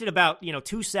lasted about,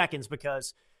 2 seconds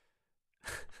because,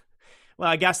 well,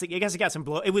 I guess it got some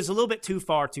blow. It was a little bit too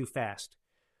far, too fast.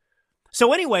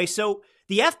 So anyway, the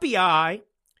FBI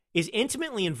is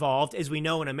intimately involved, as we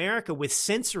know in America, with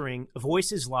censoring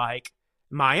voices like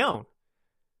my own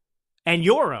and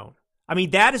your own. I mean,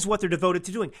 that is what they're devoted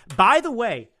to doing. By the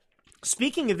way,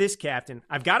 speaking of this, Captain,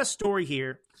 I've got a story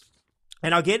here,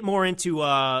 and I'll get more into,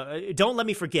 don't let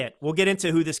me forget, we'll get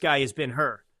into who this guy is,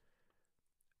 Ben-Hur.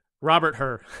 Robert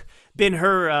Hur.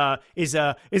 Ben-Hur is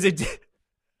a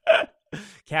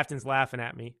Captain's laughing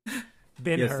at me.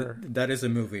 Ben-Hur. Yes, that is a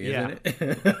movie, isn't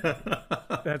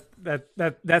it?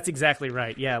 That's exactly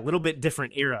right. Yeah, a little bit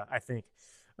different era, I think.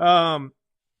 But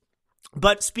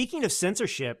speaking of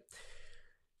censorship,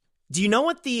 do you know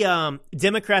what the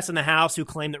Democrats in the House who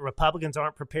claim that Republicans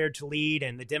aren't prepared to lead,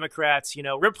 and the Democrats,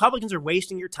 Republicans are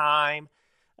wasting your time,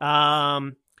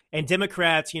 and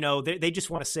Democrats, they just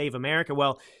want to save America.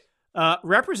 Well,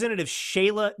 Representative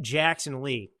Shayla Jackson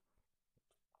Lee,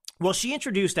 she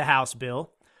introduced a House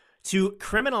bill to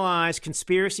criminalize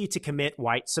conspiracy to commit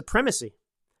white supremacy,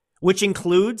 which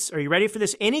includes, are you ready for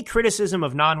this, any criticism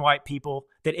of non-white people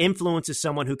that influences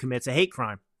someone who commits a hate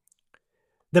crime.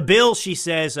 The bill, she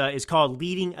says, is called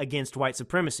Leading Against White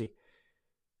Supremacy.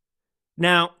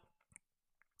 Now,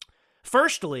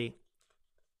 firstly,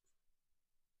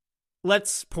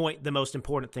 let's point the most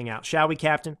important thing out, shall we,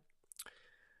 Captain?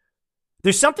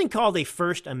 There's something called a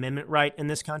First Amendment right in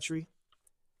this country.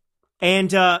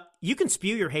 And you can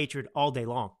spew your hatred all day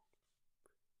long.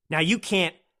 Now, you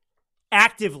can't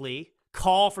actively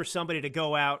call for somebody to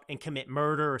go out and commit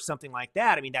murder or something like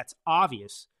that. I mean, that's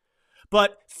obvious.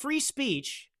 But free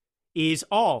speech is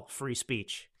all free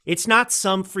speech. It's not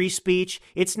some free speech.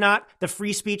 It's not the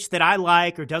free speech that I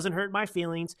like or doesn't hurt my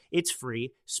feelings. It's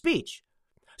free speech.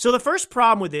 So the first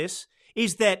problem with this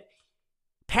is that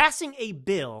passing a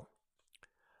bill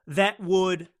that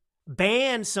would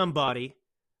ban somebody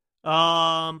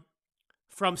from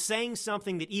saying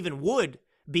something that even would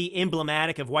be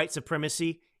emblematic of white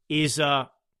supremacy is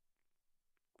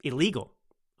illegal,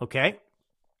 okay?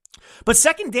 But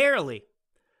secondarily,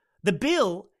 the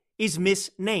bill is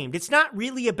misnamed. It's not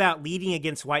really about leading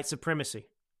against white supremacy.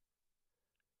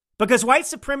 Because white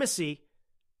supremacy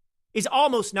is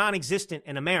almost non-existent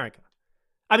in America.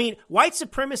 I mean, white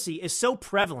supremacy is so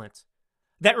prevalent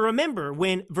that, remember,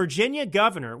 when Virginia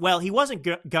governor, well, he wasn't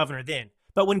governor then,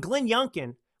 but when Glenn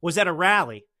Youngkin was at a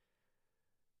rally,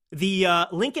 the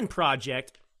Lincoln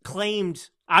Project claimed,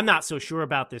 I'm not so sure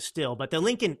about this still, but the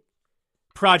Lincoln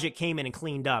Project came in and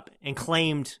cleaned up and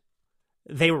claimed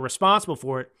they were responsible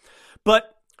for it.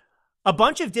 But a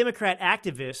bunch of Democrat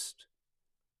activists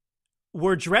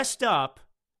were dressed up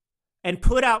and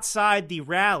put outside the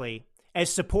rally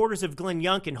as supporters of Glenn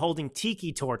Youngkin holding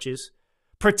tiki torches,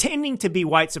 pretending to be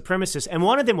white supremacists. And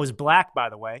one of them was black, by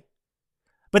the way.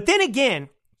 But then again,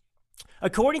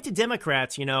 according to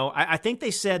Democrats, I think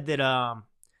they said that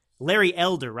Larry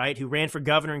Elder, right, who ran for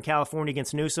governor in California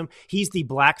against Newsom, he's the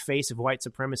black face of white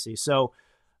supremacy. So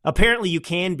apparently you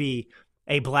can be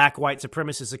a black white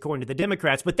supremacist according to the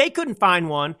Democrats, but they couldn't find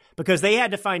one because they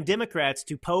had to find Democrats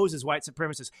to pose as white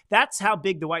supremacists. That's how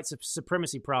big the white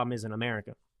supremacy problem is in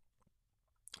America.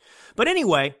 But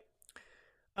anyway,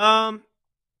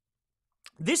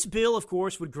 this bill, of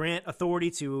course, would grant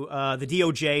authority to the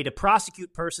DOJ to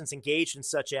prosecute persons engaged in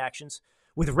such actions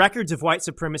with records of white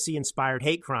supremacy-inspired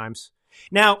hate crimes.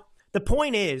 Now, the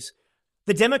point is,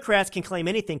 the Democrats can claim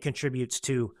anything contributes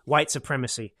to white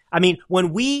supremacy. I mean,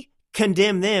 when we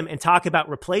condemn them and talk about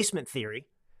replacement theory,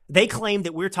 they claim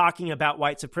that we're talking about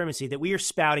white supremacy, that we are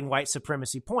spouting white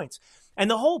supremacy points. And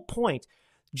the whole point,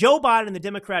 Joe Biden and the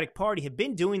Democratic Party have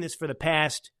been doing this for the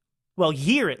past,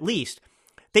 year at least.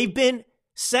 They've been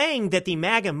saying that the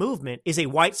MAGA movement is a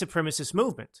white supremacist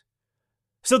movement.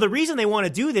 So the reason they want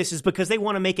to do this is because they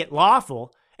want to make it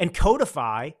lawful and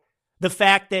codify the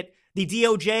fact that the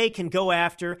DOJ can go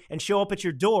after and show up at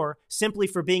your door simply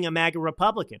for being a MAGA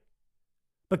Republican.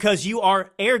 Because you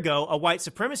are, ergo, a white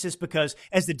supremacist because,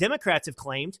 as the Democrats have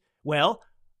claimed,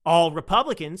 all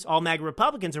Republicans, all MAGA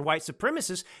Republicans are white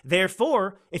supremacists.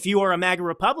 Therefore, if you are a MAGA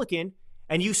Republican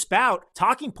and you spout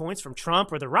talking points from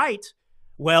Trump or the right,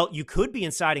 you could be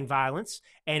inciting violence,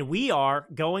 and we are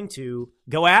going to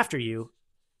go after you.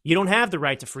 You don't have the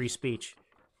right to free speech.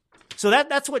 So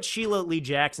that's what Sheila Lee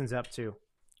Jackson's up to.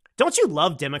 Don't you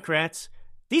love Democrats?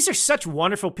 These are such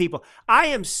wonderful people. I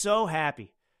am so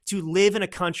happy to live in a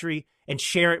country and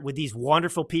share it with these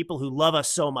wonderful people who love us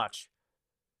so much.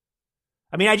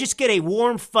 I mean, I just get a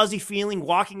warm, fuzzy feeling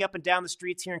walking up and down the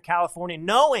streets here in California,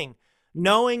 knowing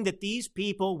that these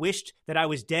people wished that I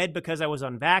was dead because I was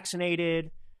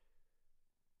unvaccinated,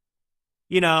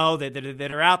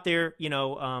 that are out there,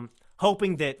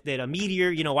 hoping that a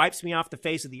meteor, wipes me off the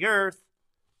face of the earth.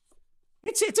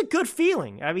 It's a good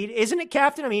feeling. I mean, isn't it,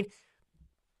 Captain? I mean,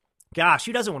 gosh,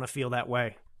 who doesn't want to feel that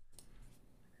way?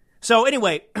 So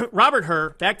anyway, Robert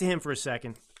Hur, back to him for a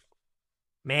second.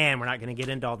 Man, we're not going to get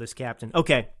into all this, Captain.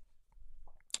 Okay.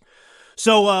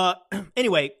 So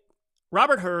anyway,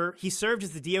 Robert Hur, he served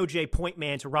as the DOJ point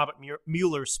man to Robert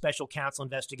Mueller's special counsel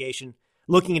investigation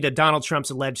looking into Donald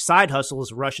Trump's alleged side hustle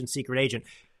as a Russian secret agent.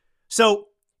 So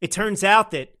it turns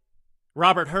out that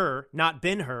Robert Hur, not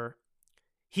Ben Hur,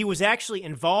 he was actually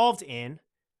involved in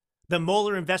the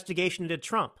Mueller investigation into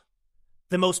Trump,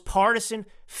 the most partisan,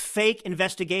 fake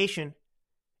investigation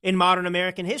in modern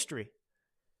American history.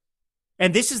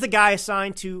 And this is the guy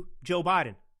assigned to Joe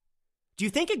Biden. Do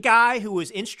you think a guy who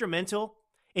was instrumental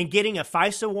in getting a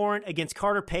FISA warrant against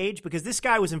Carter Page, because this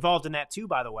guy was involved in that too,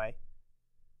 by the way,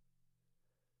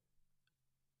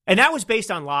 and that was based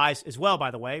on lies as well,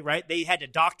 by the way, right? They had to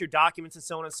doctor documents and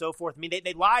so on and so forth. I mean,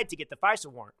 they lied to get the FISA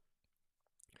warrant.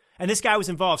 And this guy was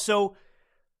involved. So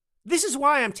this is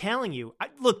why I'm telling you,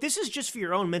 look, this is just for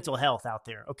your own mental health out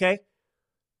there, okay?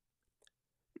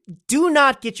 Do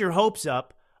not get your hopes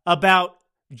up about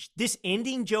this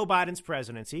ending Joe Biden's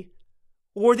presidency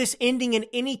or this ending in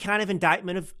any kind of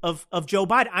indictment of Joe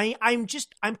Biden.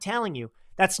 I'm telling you,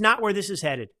 that's not where this is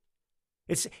headed.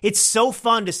 It's so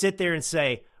fun to sit there and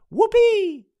say,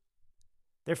 whoopee,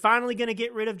 they're finally going to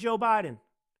get rid of Joe Biden.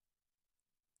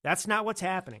 That's not what's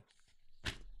happening.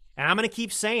 And I'm going to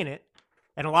keep saying it.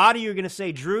 And a lot of you are going to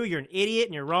say, Drew, you're an idiot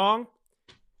and you're wrong.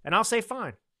 And I'll say,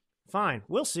 fine.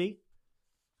 We'll see.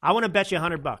 I want to bet you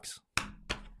 $100.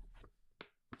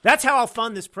 That's how I'll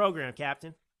fund this program,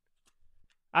 Captain.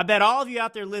 I bet all of you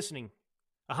out there listening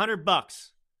 $100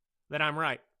 that I'm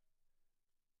right.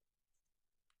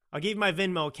 I'll give you my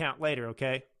Venmo account later,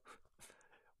 okay?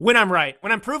 When I'm right.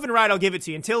 When I'm proven right, I'll give it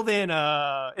to you. Until then,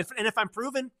 if I'm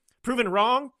proven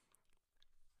wrong,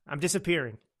 I'm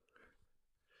disappearing.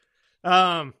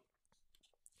 Okay,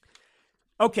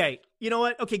 you know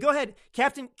what? Okay, go ahead.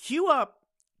 Captain, cue up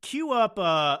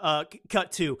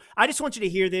cut 2. I just want you to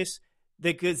hear this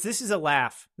because this is a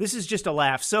laugh. This is just a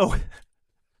laugh. So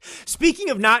Speaking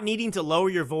of not needing to lower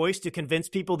your voice to convince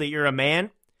people that you're a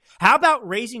man, how about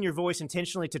raising your voice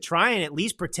intentionally to try and at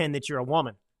least pretend that you're a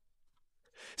woman?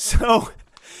 So,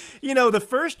 the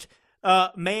first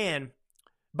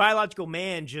biological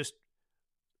man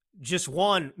just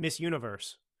won Miss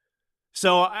Universe.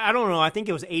 So I don't know. I think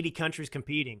it was 80 countries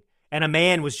competing, and a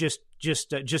man was just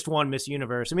won Miss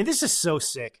Universe. I mean, this is so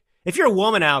sick. If you're a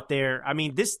woman out there, I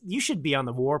mean, you should be on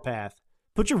the warpath.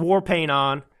 Put your war paint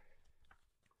on.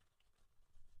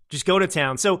 Just go to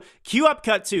town. So cue up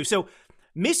cut 2. So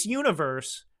Miss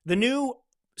Universe, the new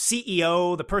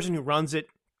CEO, the person who runs it,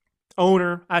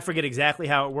 owner, I forget exactly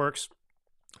how it works.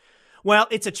 Well,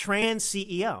 it's a trans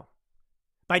CEO.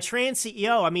 By trans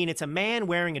CEO, I mean it's a man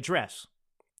wearing a dress.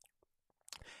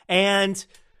 And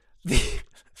the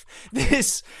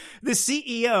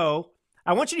CEO,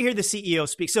 I want you to hear the CEO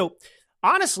speak. So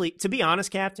honestly, to be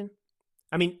honest, Captain,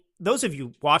 I mean, those of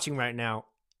you watching right now,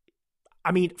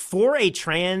 I mean, for a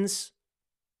trans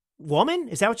woman,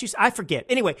 is that what you said? I forget.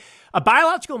 Anyway, a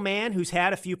biological man who's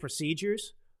had a few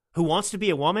procedures, who wants to be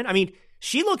a woman, I mean,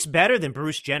 she looks better than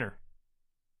Bruce Jenner.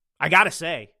 I gotta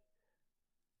say.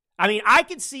 I mean, I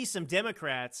could see some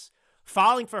Democrats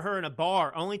falling for her in a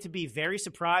bar only to be very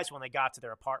surprised when they got to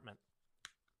their apartment.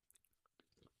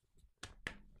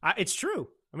 It's true.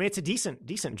 I mean, it's a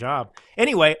decent job.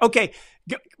 Anyway, okay,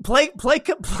 play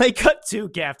cut 2,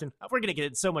 Captain. We're going to get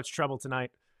in so much trouble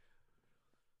tonight.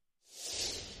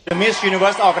 The Miss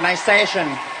Universe organization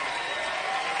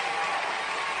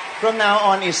from now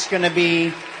on is going to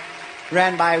be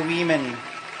ran by women,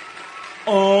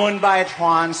 owned by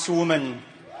trans women,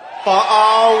 for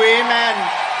all women.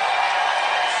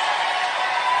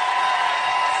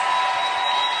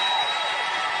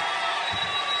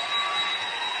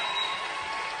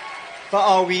 For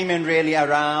all women really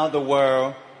around the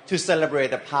world to celebrate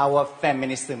the power of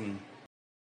feminism.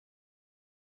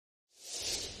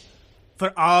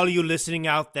 For all you listening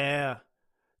out there,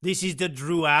 this is the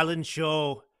Drew Allen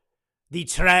Show, the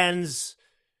trans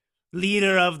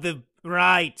leader of the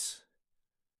right.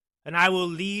 And I will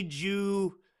lead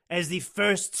you as the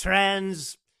first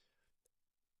trans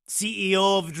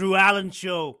CEO of Drew Allen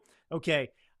Show. Okay,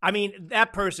 I mean,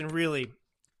 that person really,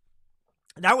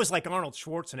 that was like Arnold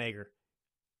Schwarzenegger.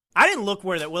 I didn't look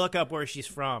up where she's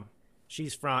from.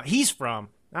 He's from.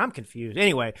 I'm confused.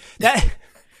 Anyway,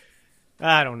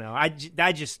 I don't know. I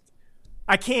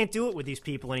can't do it with these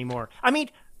people anymore. I mean,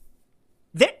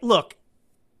 look,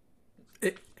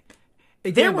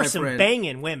 there were some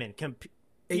banging women.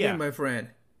 Again, my friend,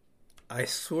 I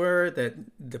swear that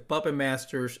the puppet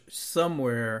masters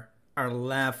somewhere are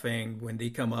laughing when they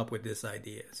come up with these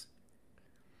ideas.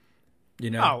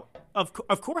 Oh, of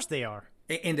course they are.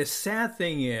 And the sad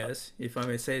thing is, if I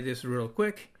may say this real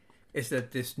quick, is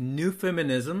that this new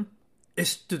feminism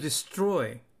is to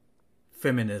destroy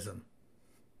feminism.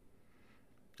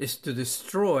 It's to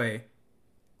destroy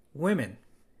women.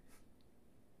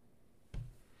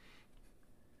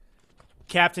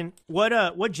 Captain,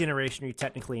 what generation are you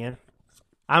technically in?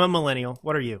 I'm a millennial.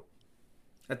 What are you?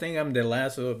 I think I'm the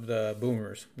last of the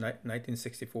boomers,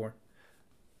 1964.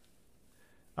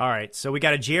 All right, so we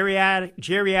got a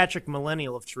geriatric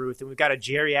millennial of truth, and we've got a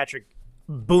geriatric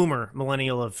boomer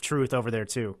millennial of truth over there,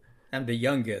 too. I'm the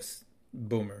youngest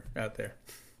boomer out there.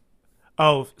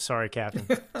 Oh, sorry, Captain.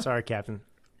 Sorry, Captain.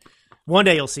 One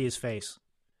day you'll see his face.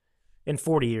 In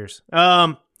 40 years.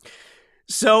 Let's...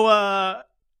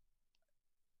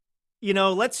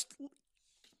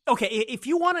 Okay, if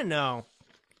you want to know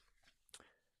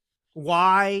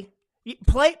why...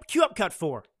 Cue up cut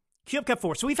 4. Cue up cut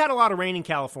 4. So we've had a lot of rain in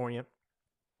California.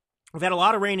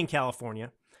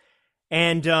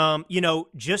 And,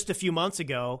 just a few months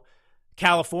ago,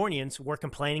 Californians were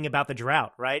complaining about the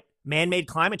drought, right? Man-made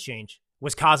climate change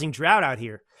was causing drought out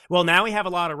here. Well, now we have a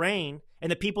lot of rain,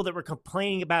 and the people that were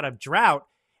complaining about a drought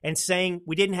and saying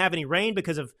we didn't have any rain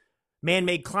because of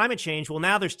man-made climate change, well,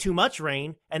 now there's too much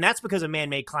rain, and that's because of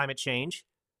man-made climate change.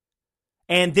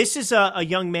 And this is a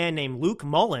young man named Luke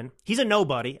Mullen. He's a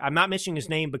nobody. I'm not mentioning his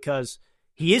name because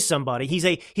he is somebody. He's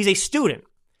a student.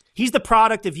 He's the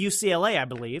product of UCLA, I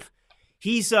believe.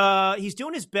 He's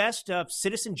doing his best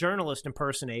citizen journalist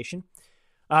impersonation.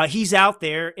 He's out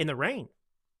there in the rain,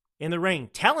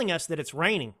 telling us that it's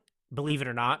raining, believe it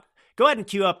or not. Go ahead and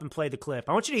cue up and play the clip.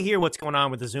 I want you to hear what's going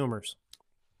on with the Zoomers.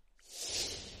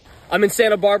 I'm in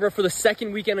Santa Barbara for the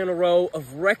second weekend in a row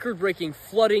of record-breaking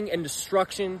flooding and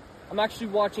destruction. I'm actually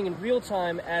watching in real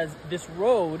time as this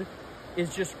road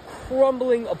is just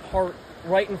crumbling apart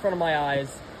right in front of my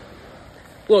eyes.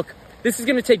 Look, this is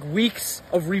going to take weeks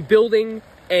of rebuilding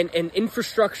and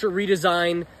infrastructure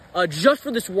redesign just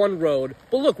for this one road.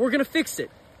 But look, we're going to fix it.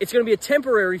 It's going to be a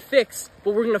temporary fix,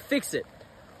 but we're going to fix it.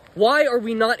 Why are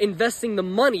we not investing the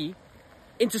money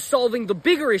into solving the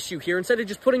bigger issue here instead of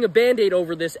just putting a Band-Aid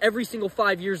over this every single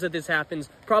 5 years that this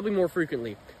happens, probably more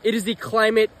frequently? It is the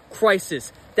climate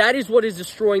crisis. That is what is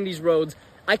destroying these roads.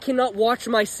 I cannot watch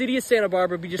my city of Santa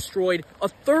Barbara be destroyed a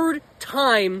third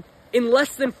time in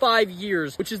less than 5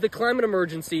 years, which is the climate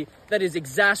emergency that is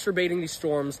exacerbating these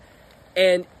storms.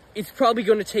 And it's probably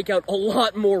going to take out a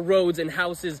lot more roads and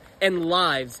houses and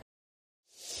lives.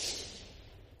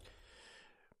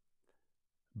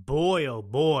 Boy, oh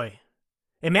boy.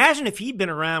 Imagine if he'd been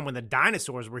around when the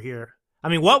dinosaurs were here. I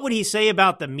mean, what would he say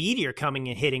about the meteor coming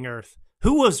and hitting Earth?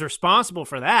 Who was responsible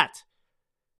for that?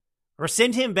 Or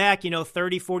send him back,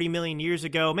 30, 40 million years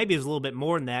ago. Maybe it was a little bit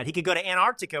more than that. He could go to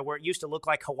Antarctica where it used to look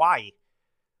like Hawaii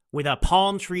with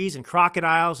palm trees and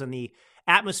crocodiles, and the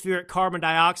atmospheric carbon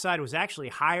dioxide was actually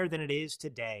higher than it is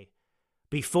today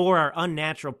before our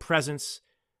unnatural presence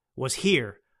was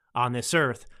here on this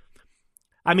earth.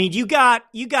 I mean, you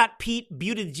got Pete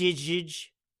Buttigieg,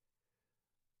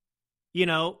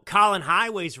 Colin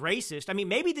Highway's racist. I mean,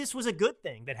 maybe this was a good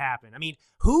thing that happened. I mean,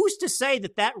 who's to say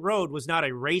that road was not a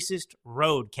racist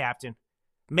road, Captain?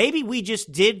 Maybe we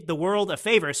just did the world a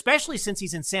favor, especially since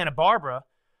he's in Santa Barbara.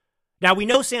 Now, we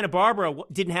know Santa Barbara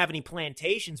didn't have any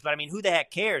plantations, but I mean, who the heck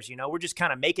cares? We're just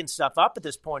kind of making stuff up at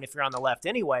this point if you're on the left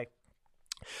anyway.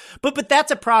 But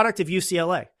that's a product of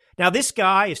UCLA. Now, this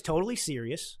guy is totally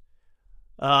serious.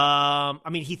 I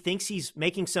mean, he thinks he's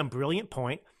making some brilliant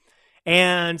point.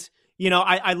 And,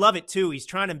 I love it too. He's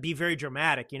trying to be very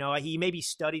dramatic. He maybe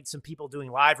studied some people doing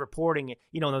live reporting,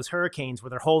 in those hurricanes where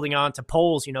they're holding on to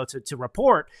poles, to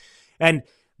report. And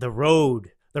the road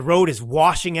is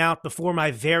washing out before my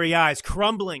very eyes,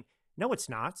 crumbling. No, it's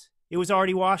not. It was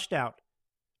already washed out.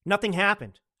 Nothing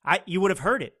happened. You would have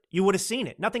heard it. You would have seen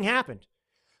it. Nothing happened.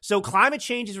 So climate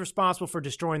change is responsible for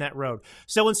destroying that road.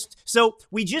 So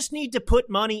we just need to put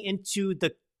money into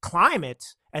the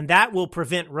climate, and that will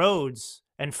prevent roads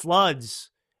and floods.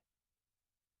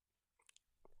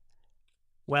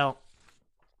 Well,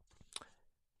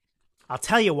 I'll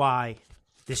tell you why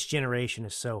this generation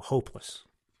is so hopeless.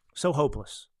 So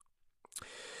hopeless.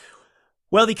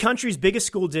 Well, the country's biggest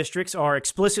school districts are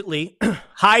explicitly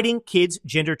hiding kids'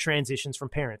 gender transitions from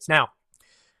parents. Now,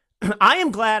 I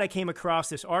am glad I came across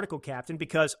this article, Captain,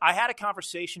 because I had a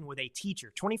conversation with a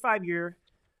teacher, 25-year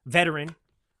veteran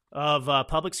of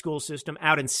public school system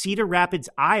out in Cedar Rapids,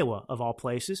 Iowa, of all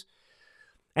places.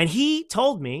 And he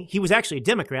told me, he was actually a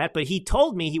Democrat, but he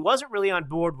told me he wasn't really on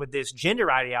board with this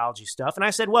gender ideology stuff. And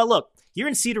I said, well, look, you're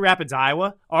in Cedar Rapids,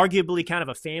 Iowa, arguably kind of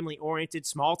a family-oriented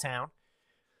small town.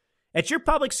 At your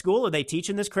public school, are they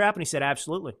teaching this crap? And he said,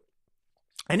 absolutely.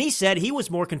 And he said he was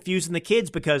more confused than the kids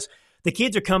because the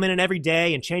kids are coming in every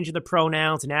day and changing their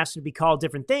pronouns and asking to be called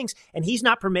different things, and he's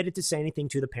not permitted to say anything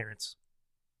to the parents.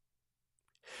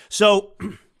 So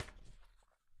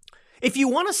if you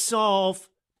want to solve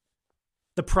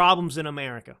the problems in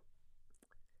America,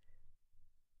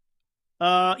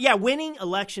 winning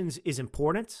elections is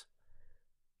important,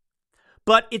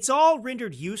 but it's all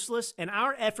rendered useless, and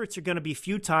our efforts are going to be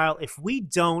futile if we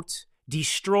don't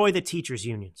destroy the teachers'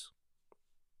 unions.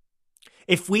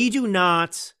 If we do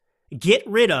not get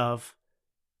rid of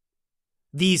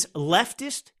these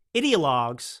leftist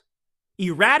ideologues,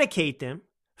 eradicate them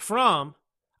from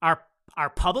our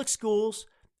public schools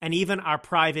and even our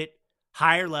private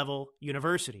higher level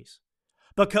universities,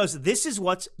 because this is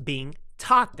what's being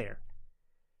taught there.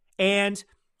 And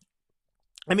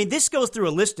I mean, this goes through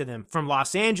a list of them from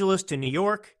Los Angeles to New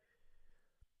York.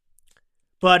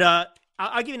 But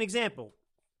I'll give you an example.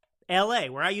 LA,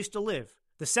 where I used to live,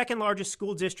 the second largest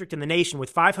school district in the nation with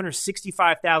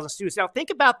 565,000 students. Now, think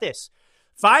about this.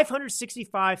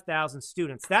 565,000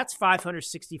 students. That's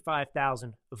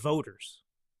 565,000 voters.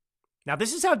 Now,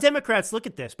 this is how Democrats look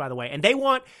at this, by the way. And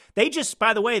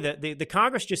the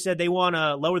Congress just said they want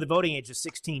to lower the voting age to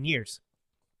 16 years.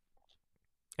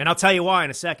 And I'll tell you why in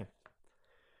a second.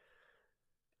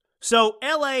 So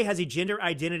LA has a gender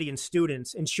identity in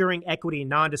students, ensuring equity and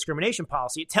non-discrimination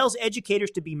policy. It tells educators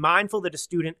to be mindful that a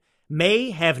student may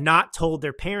have not told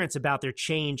their parents about their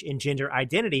change in gender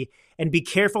identity and be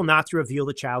careful not to reveal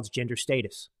the child's gender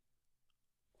status.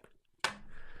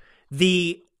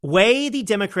 The way the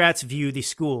Democrats view the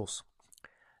schools,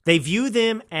 they view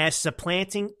them as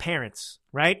supplanting parents,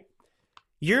 right?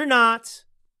 You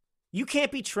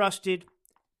can't be trusted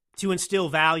to instill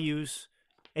values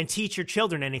and teach your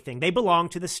children anything. They belong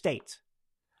to the state.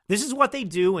 This is what they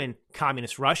do in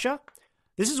communist Russia.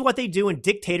 This is what they do in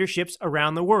dictatorships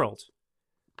around the world.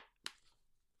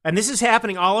 And this is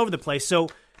happening all over the place. So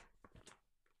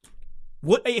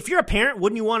If you're a parent,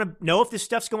 wouldn't you want to know if this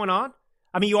stuff's going on?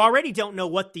 I mean, you already don't know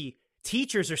what the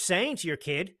teachers are saying to your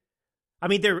kid. I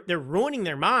mean, they're ruining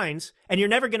their minds, and you're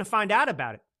never going to find out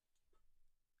about it.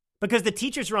 Because the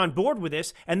teachers are on board with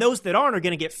this, and those that aren't are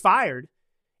going to get fired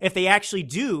if they actually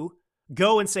do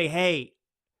go and say, hey,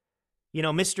 you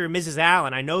know, Mr. and Mrs.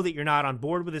 Allen, I know that you're not on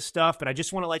board with this stuff, but I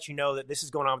just want to let you know that this is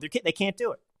going on with your kid. They can't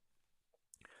do it.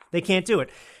 They can't do it.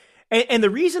 And the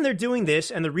reason they're doing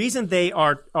this, and the reason they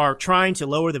are trying to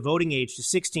lower the voting age to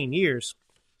 16 years,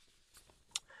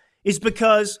 is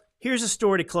because here's a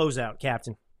story to close out,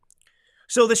 Captain.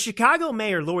 So the Chicago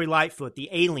mayor, Lori Lightfoot, the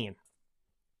alien,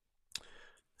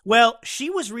 well, she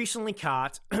was recently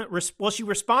caught. She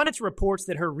responded to reports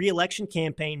that her re-election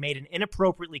campaign made an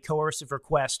inappropriately coercive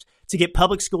request to get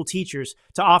public school teachers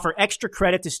to offer extra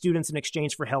credit to students in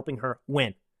exchange for helping her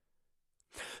win.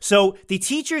 So the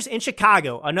teachers in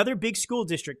Chicago, another big school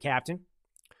district, Captain,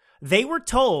 they were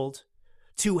told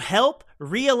to help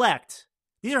re-elect.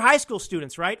 These are high school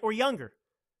students, right? Or younger,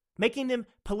 making them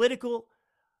political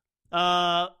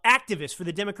activists for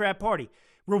the Democrat Party,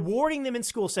 rewarding them in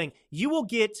school, saying, you will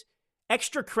get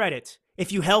extra credit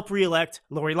if you help re-elect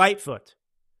Lori Lightfoot.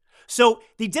 So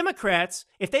the Democrats,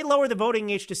 if they lower the voting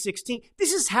age to 16,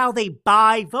 this is how they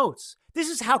buy votes. This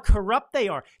is how corrupt they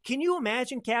are. Can you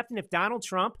imagine, Captain, if Donald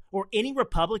Trump or any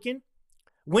Republican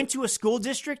went to a school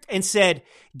district and said,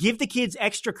 give the kids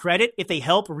extra credit if they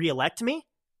help re-elect me?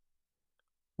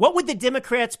 What would the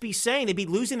Democrats be saying? They'd be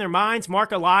losing their minds.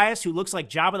 Mark Elias, who looks like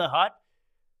Jabba the Hutt.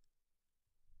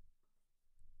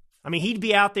 I mean, he'd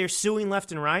be out there suing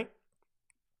left and right.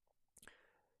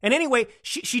 And anyway,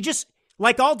 she just,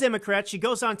 like all Democrats, she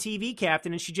goes on TV,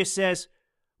 Captain, and she just says,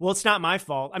 well, it's not my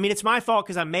fault. I mean, it's my fault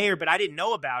because I'm mayor, but I didn't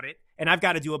know about it, and I've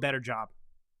got to do a better job.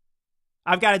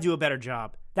 I've got to do a better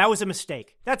job. That was a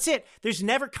mistake. That's it. There's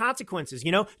never consequences.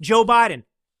 You know, Joe Biden,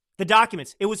 the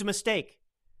documents, it was a mistake.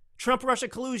 Trump-Russia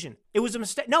collusion, it was a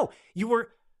mistake. No, you were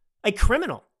a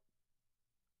criminal.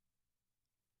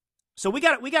 So we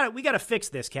got to fix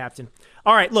this, Captain.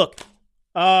 All right, look.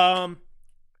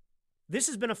 This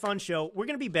has been a fun show. We're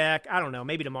going to be back, I don't know,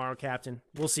 maybe tomorrow, Captain.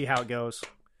 We'll see how it goes.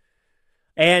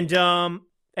 And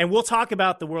we'll talk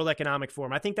about the World Economic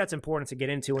Forum. I think that's important to get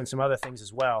into, and some other things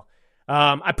as well.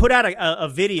 I put out a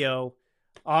video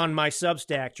on my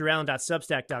Substack,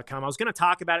 dreallen.substack.com. I was going to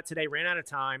talk about it today, ran out of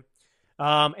time.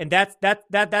 And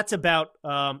that's about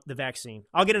the vaccine.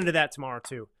 I'll get into that tomorrow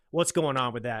too. What's going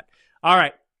on with that? All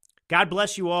right. God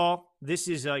bless you all. This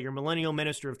is your Millennial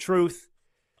Minister of Truth.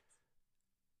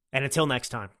 And until next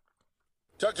time.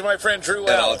 Talk to my friend Drew And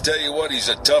Allen. I'll tell you what, he's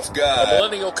a tough guy. A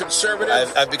millennial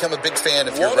conservative. I've become a big fan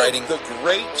of your One writing. of the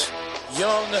great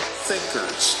young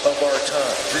thinkers of our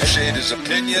time. Appreciate his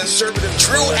opinions. Conservative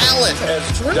Drew Allen.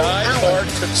 As die-hard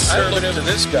conservative. I look to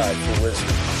this guy for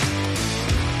wisdom.